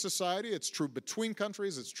every society. It's true between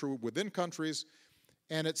countries. It's true within countries.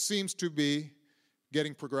 And it seems to be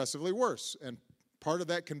getting progressively worse. And part of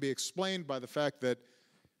that can be explained by the fact that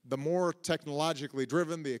the more technologically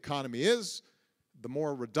driven the economy is, the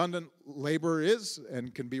more redundant labor is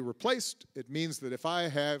and can be replaced. It means that if I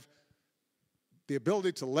have the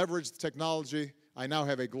ability to leverage the technology, I now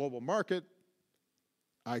have a global market.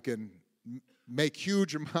 I can make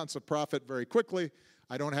huge amounts of profit very quickly.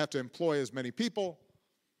 I don't have to employ as many people,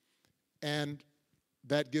 and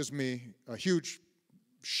that gives me a huge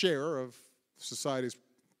share of society's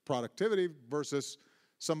productivity versus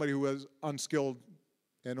somebody who is unskilled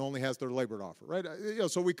and only has their labor to offer, right?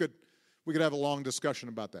 So we could have a long discussion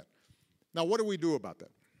about that. Now, what do we do about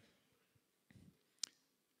that?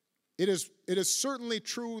 It is certainly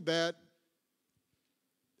true that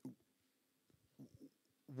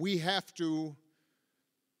we have to.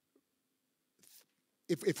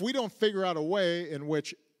 If we don't figure out a way in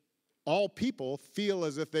which all people feel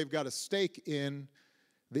as if they've got a stake in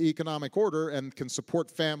the economic order and can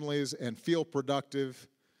support families and feel productive,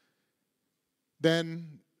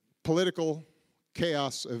 then political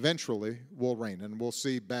chaos eventually will reign, and we'll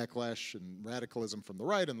see backlash and radicalism from the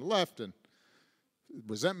right and the left, and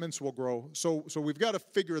resentments will grow. So we've got to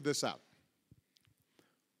figure this out.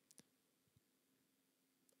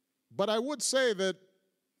 But I would say that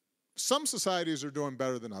some societies are doing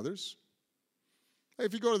better than others.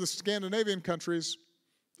 If you go to the Scandinavian countries,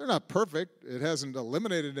 they're not perfect. It hasn't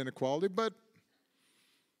eliminated inequality, but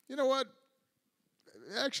you know what?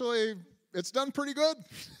 Actually, it's done pretty good.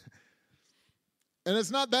 And it's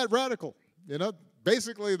not that radical.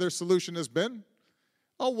 Basically their solution has been,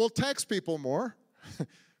 we'll tax people more.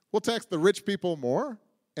 We'll tax the rich people more,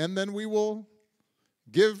 and then we will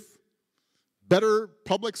give better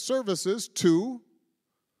public services to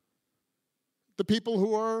the people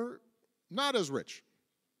who are not as rich.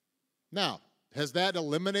 Now, has that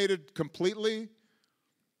eliminated completely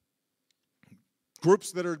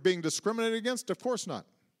groups that are being discriminated against? Of course not.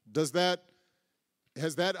 Has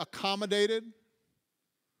that accommodated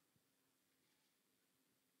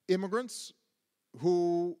immigrants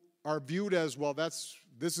who are viewed as, well, this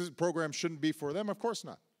program shouldn't be for them? Of course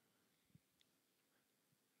not.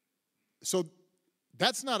 So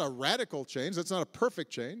that's not a radical change. That's not a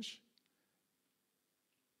perfect change.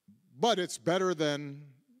 But it's better than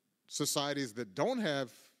societies that don't have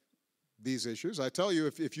these issues. I tell you,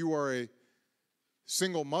 if you are a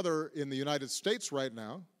single mother in the United States right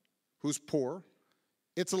now who's poor,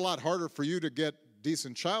 it's a lot harder for you to get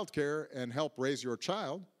decent child care and help raise your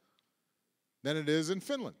child than it is in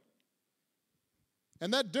Finland.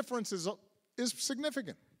 And that difference is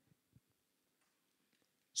significant.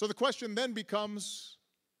 So the question then becomes,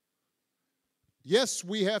 yes,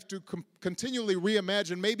 we have to continually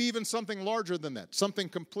reimagine maybe even something larger than that, something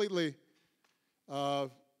completely,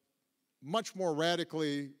 much more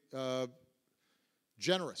radically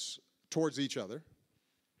generous towards each other.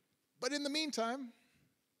 But in the meantime,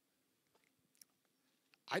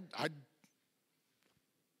 I'd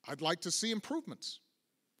like to see improvements.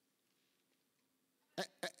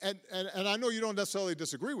 And I know you don't necessarily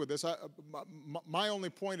disagree with this. My only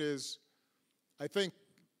point is, I think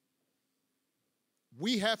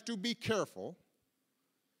we have to be careful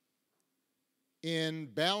in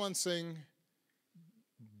balancing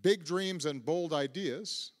big dreams and bold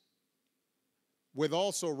ideas with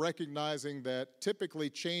also recognizing that typically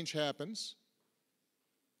change happens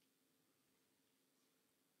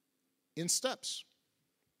in steps.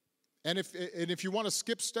 And if you want to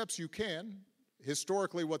skip steps, you can.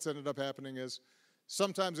 Historically, what's ended up happening is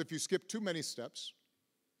sometimes if you skip too many steps,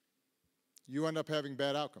 you end up having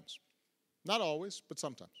bad outcomes. Not always, but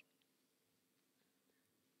sometimes.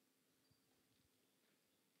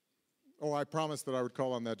 Oh, I promised that I would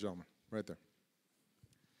call on that gentleman right there.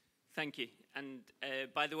 Thank you. And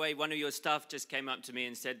by the way, one of your staff just came up to me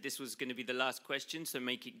and said this was going to be the last question, so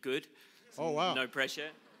make it good. Oh, wow. No pressure.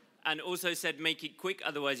 And also said make it quick,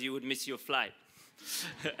 otherwise you would miss your flight.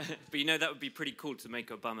 But you know, that would be pretty cool to make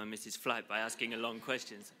Obama miss his flight by asking a long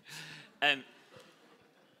questions.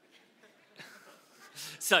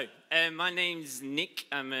 So, my name's Nick.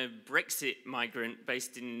 I'm a Brexit migrant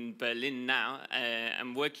based in Berlin now.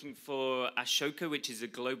 I'm working for Ashoka, which is a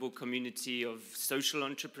global community of social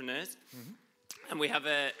entrepreneurs. Mm-hmm. And we have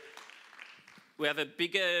a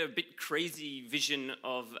bigger, bit crazy vision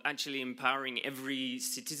of actually empowering every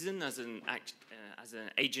citizen as an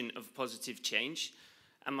agent of positive change.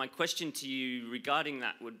 And my question to you regarding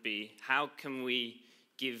that would be, how can we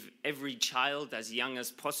give every child as young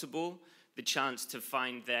as possible the chance to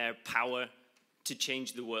find their power to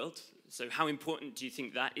change the world? So how important do you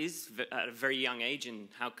think that is at a very young age, and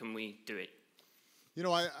how can we do it? You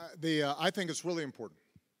know, I think it's really important.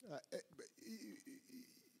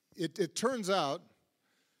 It turns out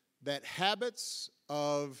that habits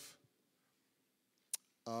of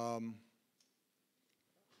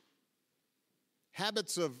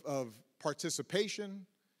participation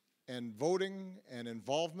and voting and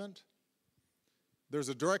involvement, there's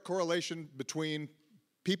a direct correlation between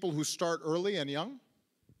people who start early and young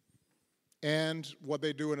and what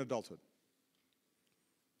they do in adulthood.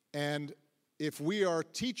 And if we are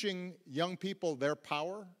teaching young people their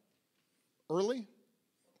power early,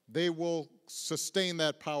 they will sustain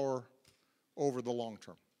that power over the long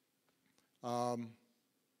term. I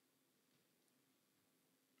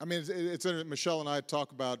mean, it's Michelle and I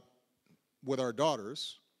talk about with our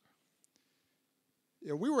daughters. You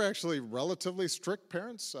know, we were actually relatively strict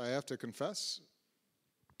parents, I have to confess,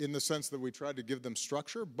 in the sense that we tried to give them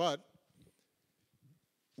structure, but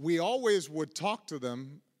we always would talk to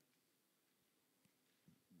them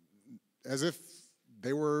as if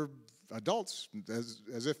they were adults,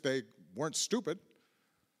 as if they weren't stupid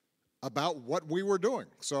about what we were doing.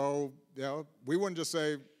 So, you know, we wouldn't just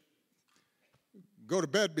say, go to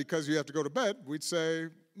bed because you have to go to bed. We'd say,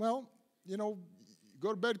 well, you know, go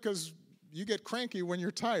to bed because you get cranky when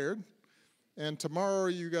you're tired, and tomorrow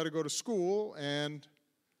you got to go to school, and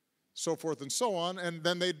so forth and so on. And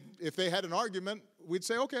then if they had an argument, we'd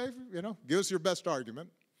say, okay, you know, give us your best argument.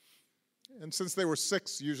 And since they were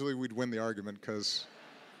 6, usually we'd win the argument because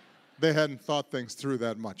they hadn't thought things through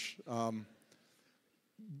that much.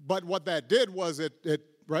 But what that did was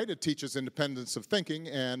it teaches independence of thinking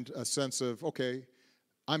and a sense of, okay,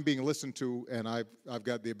 I'm being listened to, and I've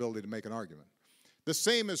got the ability to make an argument. The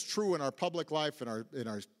same is true in our public life, in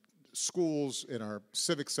our schools, in our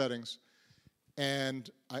civic settings. And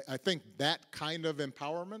I think that kind of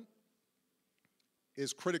empowerment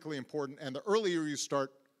is critically important. And the earlier you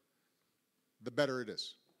start, the better it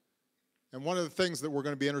is. And one of the things that we're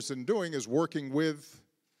going to be interested in doing is working with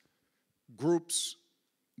groups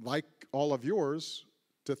like all of yours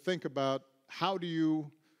to think about how do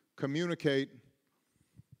you communicate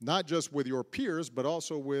not just with your peers, but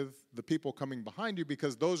also with the people coming behind you,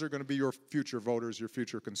 because those are going to be your future voters, your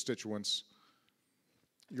future constituents,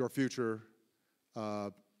 your future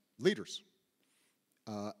leaders.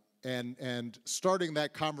 And starting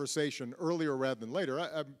that conversation earlier rather than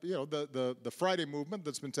later. You know, the Friday movement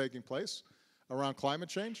that's been taking place around climate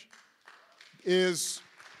change is,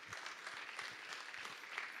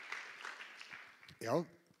 you know,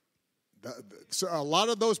 so a lot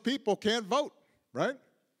of those people can't vote, right?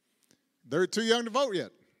 They're too young to vote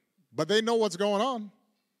yet, but they know what's going on,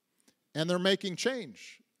 and they're making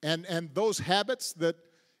change. And those habits that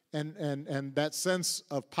and that sense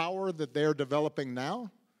of power that they're developing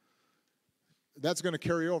now, that's going to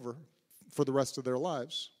carry over for the rest of their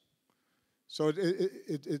lives. So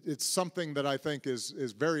it's something that I think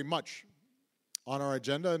is very much on our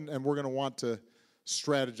agenda, and we're going to want to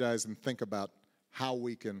strategize and think about how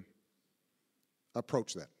we can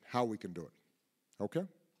approach that, how we can do it. Okay?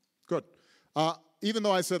 Good. Even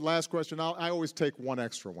though I said last question, I always take one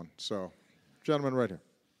extra one. So, gentleman right here.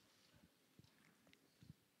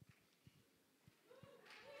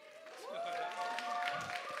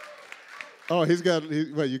 Oh,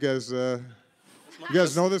 wait, you guys know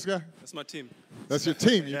this guy? That's my team. That's your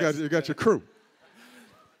team. You got your crew.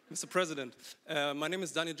 Mr. President, my name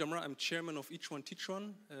is Daniel Jamra. I'm chairman of Each One Teach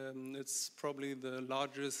One. It's probably the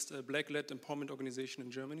largest black-led empowerment organization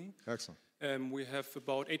in Germany. Excellent. We have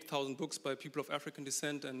about 8,000 books by people of African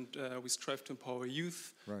descent, and we strive to empower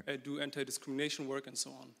youth, do anti-discrimination work, and so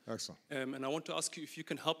on. Excellent. And I want to ask you if you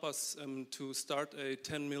can help us to start a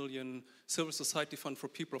 10 million civil society fund for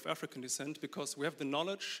people of African descent, because we have the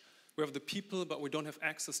knowledge, we have the people, but we don't have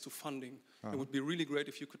access to funding. It would be really great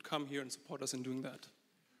if you could come here and support us in doing that.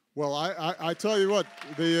 Well, I tell you what,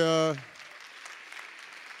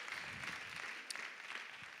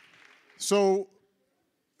 so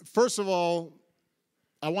first of all,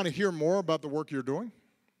 I want to hear more about the work you're doing.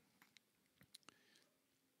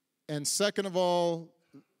 And second of all,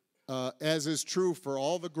 as is true for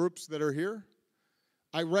all the groups that are here,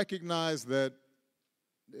 I recognize that,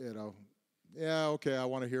 you know, yeah, okay, I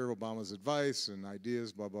want to hear Obama's advice and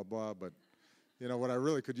ideas, blah, blah, blah, but, you know, what I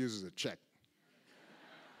really could use is a check.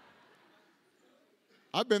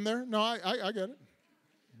 I've been there. No, I get it.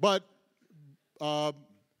 But, you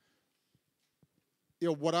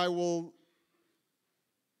know, what I will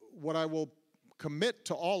commit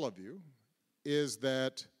to all of you is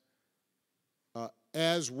that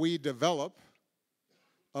as we develop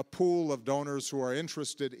a pool of donors who are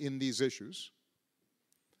interested in these issues,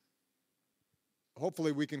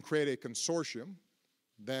 hopefully we can create a consortium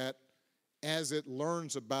that, as it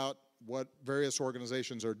learns about what various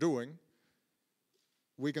organizations are doing,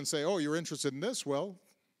 we can say, oh, you're interested in this? Well,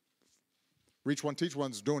 Reach One, Teach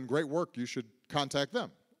One's doing great work. You should contact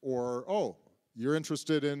them. Or, oh, you're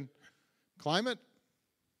interested in climate?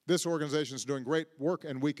 This organization is doing great work,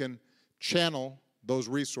 and we can channel those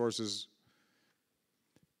resources.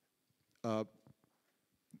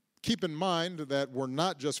 Keep in mind that we're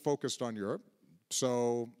not just focused on Europe.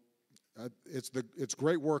 So it's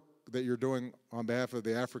great work that you're doing on behalf of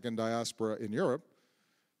the African diaspora in Europe,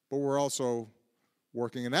 but we're also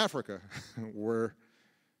working in Africa, where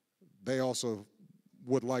they also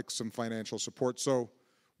would like some financial support. So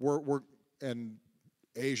we're and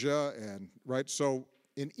Asia, and right. So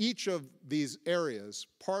in each of these areas,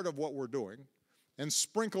 part of what we're doing, and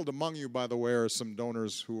sprinkled among you, by the way, are some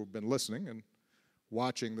donors who have been listening and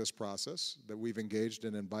watching this process that we've engaged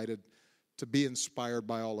and invited to be inspired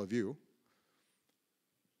by all of you.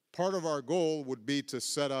 Part of our goal would be to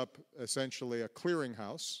set up essentially a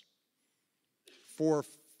clearinghouse for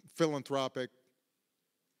philanthropic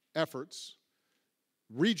efforts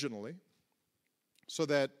regionally, so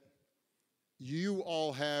that you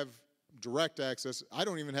all have direct access. I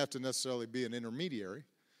don't even have to necessarily be an intermediary,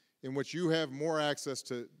 in which you have more access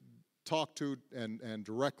to talk to and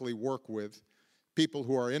directly work with people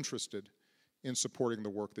who are interested in supporting the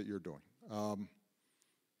work that you're doing.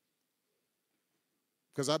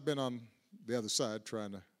 Because I've been on the other side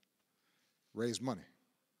trying to raise money,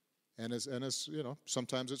 and it's you know,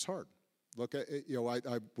 sometimes it's hard. Look, you know,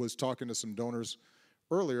 I was talking to some donors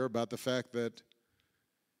earlier about the fact that,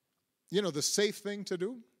 you know, the safe thing to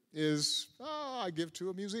do is, oh, I give to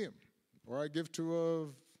a museum, or I give to a,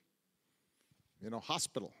 you know,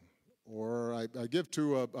 hospital, or I give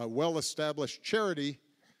to a well-established charity,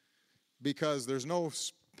 because there's no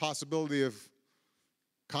possibility of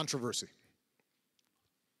controversy.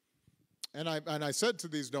 And I said to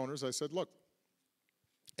these donors, I said, look,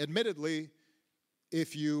 admittedly,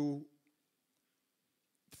 if you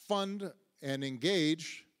fund and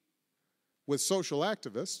engage with social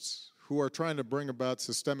activists who are trying to bring about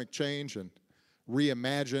systemic change and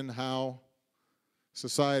reimagine how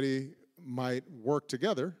society might work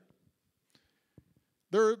together,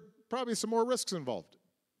 there are probably some more risks involved,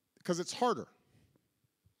 because it's harder.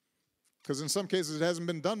 Because in some cases it hasn't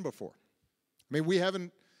been done before. I mean, we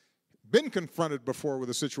haven't been confronted before with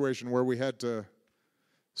a situation where we had to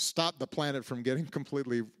stop the planet from getting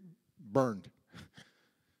completely burned.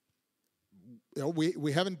 You know,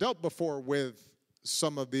 we haven't dealt before with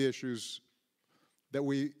some of the issues that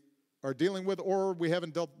we are dealing with, or we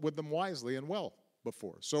haven't dealt with them wisely and well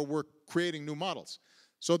before. So we're creating new models.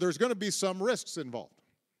 So there's going to be some risks involved.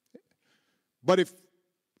 But if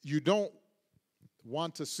you don't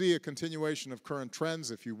want to see a continuation of current trends,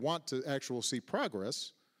 if you want to actually see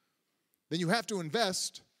progress, then you have to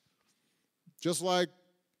invest, just like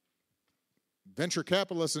venture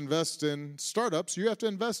capitalists invest in startups. You have to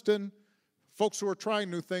invest in folks who are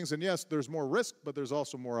trying new things, and yes, there's more risk, but there's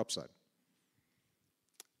also more upside.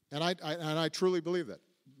 And I truly believe that.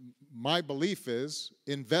 My belief is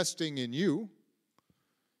investing in you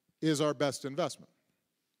is our best investment.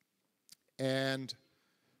 And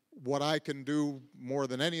what I can do more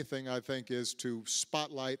than anything, I think, is to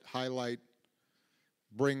spotlight, highlight,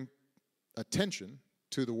 bring attention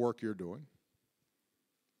to the work you're doing,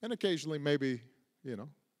 and occasionally maybe, you know,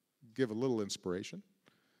 give a little inspiration.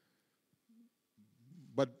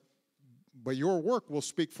 But your work will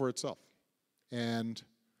speak for itself, and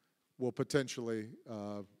will potentially,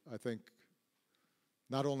 I think,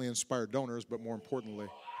 not only inspire donors, but more importantly,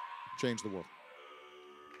 change the world.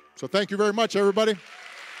 So thank you very much, everybody.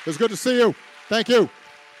 It was good to see you. Thank you.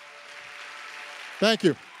 Thank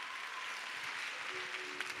you.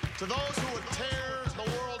 To those who would tear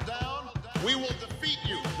the world down, we will defeat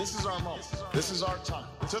you. This is our moment. This is our time.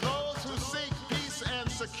 To those who seek peace and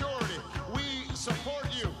security, we support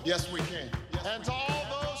you. Yes, we can. And to all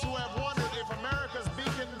those who have wondered if America's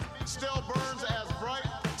beacon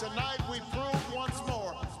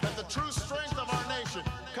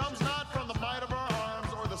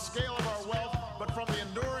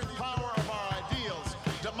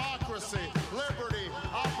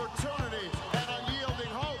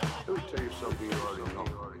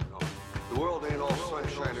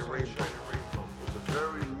sunshine and rainbow. It's a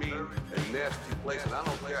very mean and nasty place, and I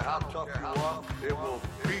don't care how tough you are, it will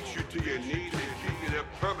beat you to your knees and keep you there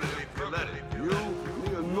permanently if you let it. You,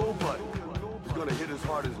 me, or nobody is gonna hit as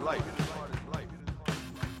hard as life.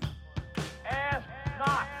 Ask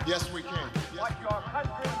not. Yes, we can. What your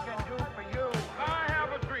country can do for you. I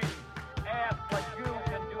have a dream. Ask what you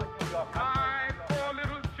can do for your country. My poor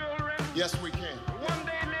little children. Yes, we can. One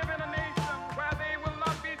day live in a nation where they will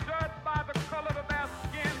not be judged by the color of their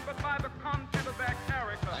skin, but by the content of their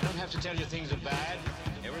character. I don't have to tell you things are bad.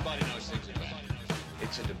 Everybody knows things are bad.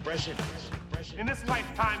 It's a depression. In this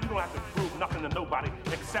lifetime, you don't have to prove nothing to nobody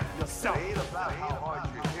except yourself. It ain't about how hard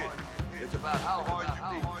you hit. It's about how hard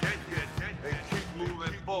you can get and keep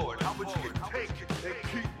moving forward. How much you can take and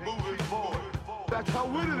keep moving forward. That's how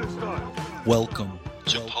winning is done. Welcome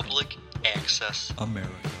to Public Access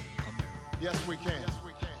America. Yes, we can.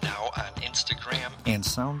 Now on Instagram and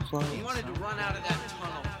SoundCloud. He wanted to run out of that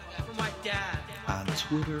tunnel for my dad. On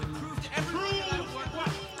Twitter.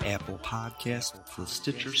 Apple Podcasts, the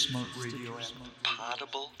Stitcher Smart Radio app,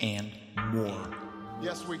 Potable, and more.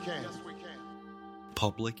 Yes, we can.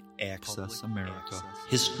 Public Access America.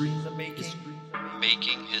 History in the making.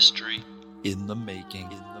 Making history in the making.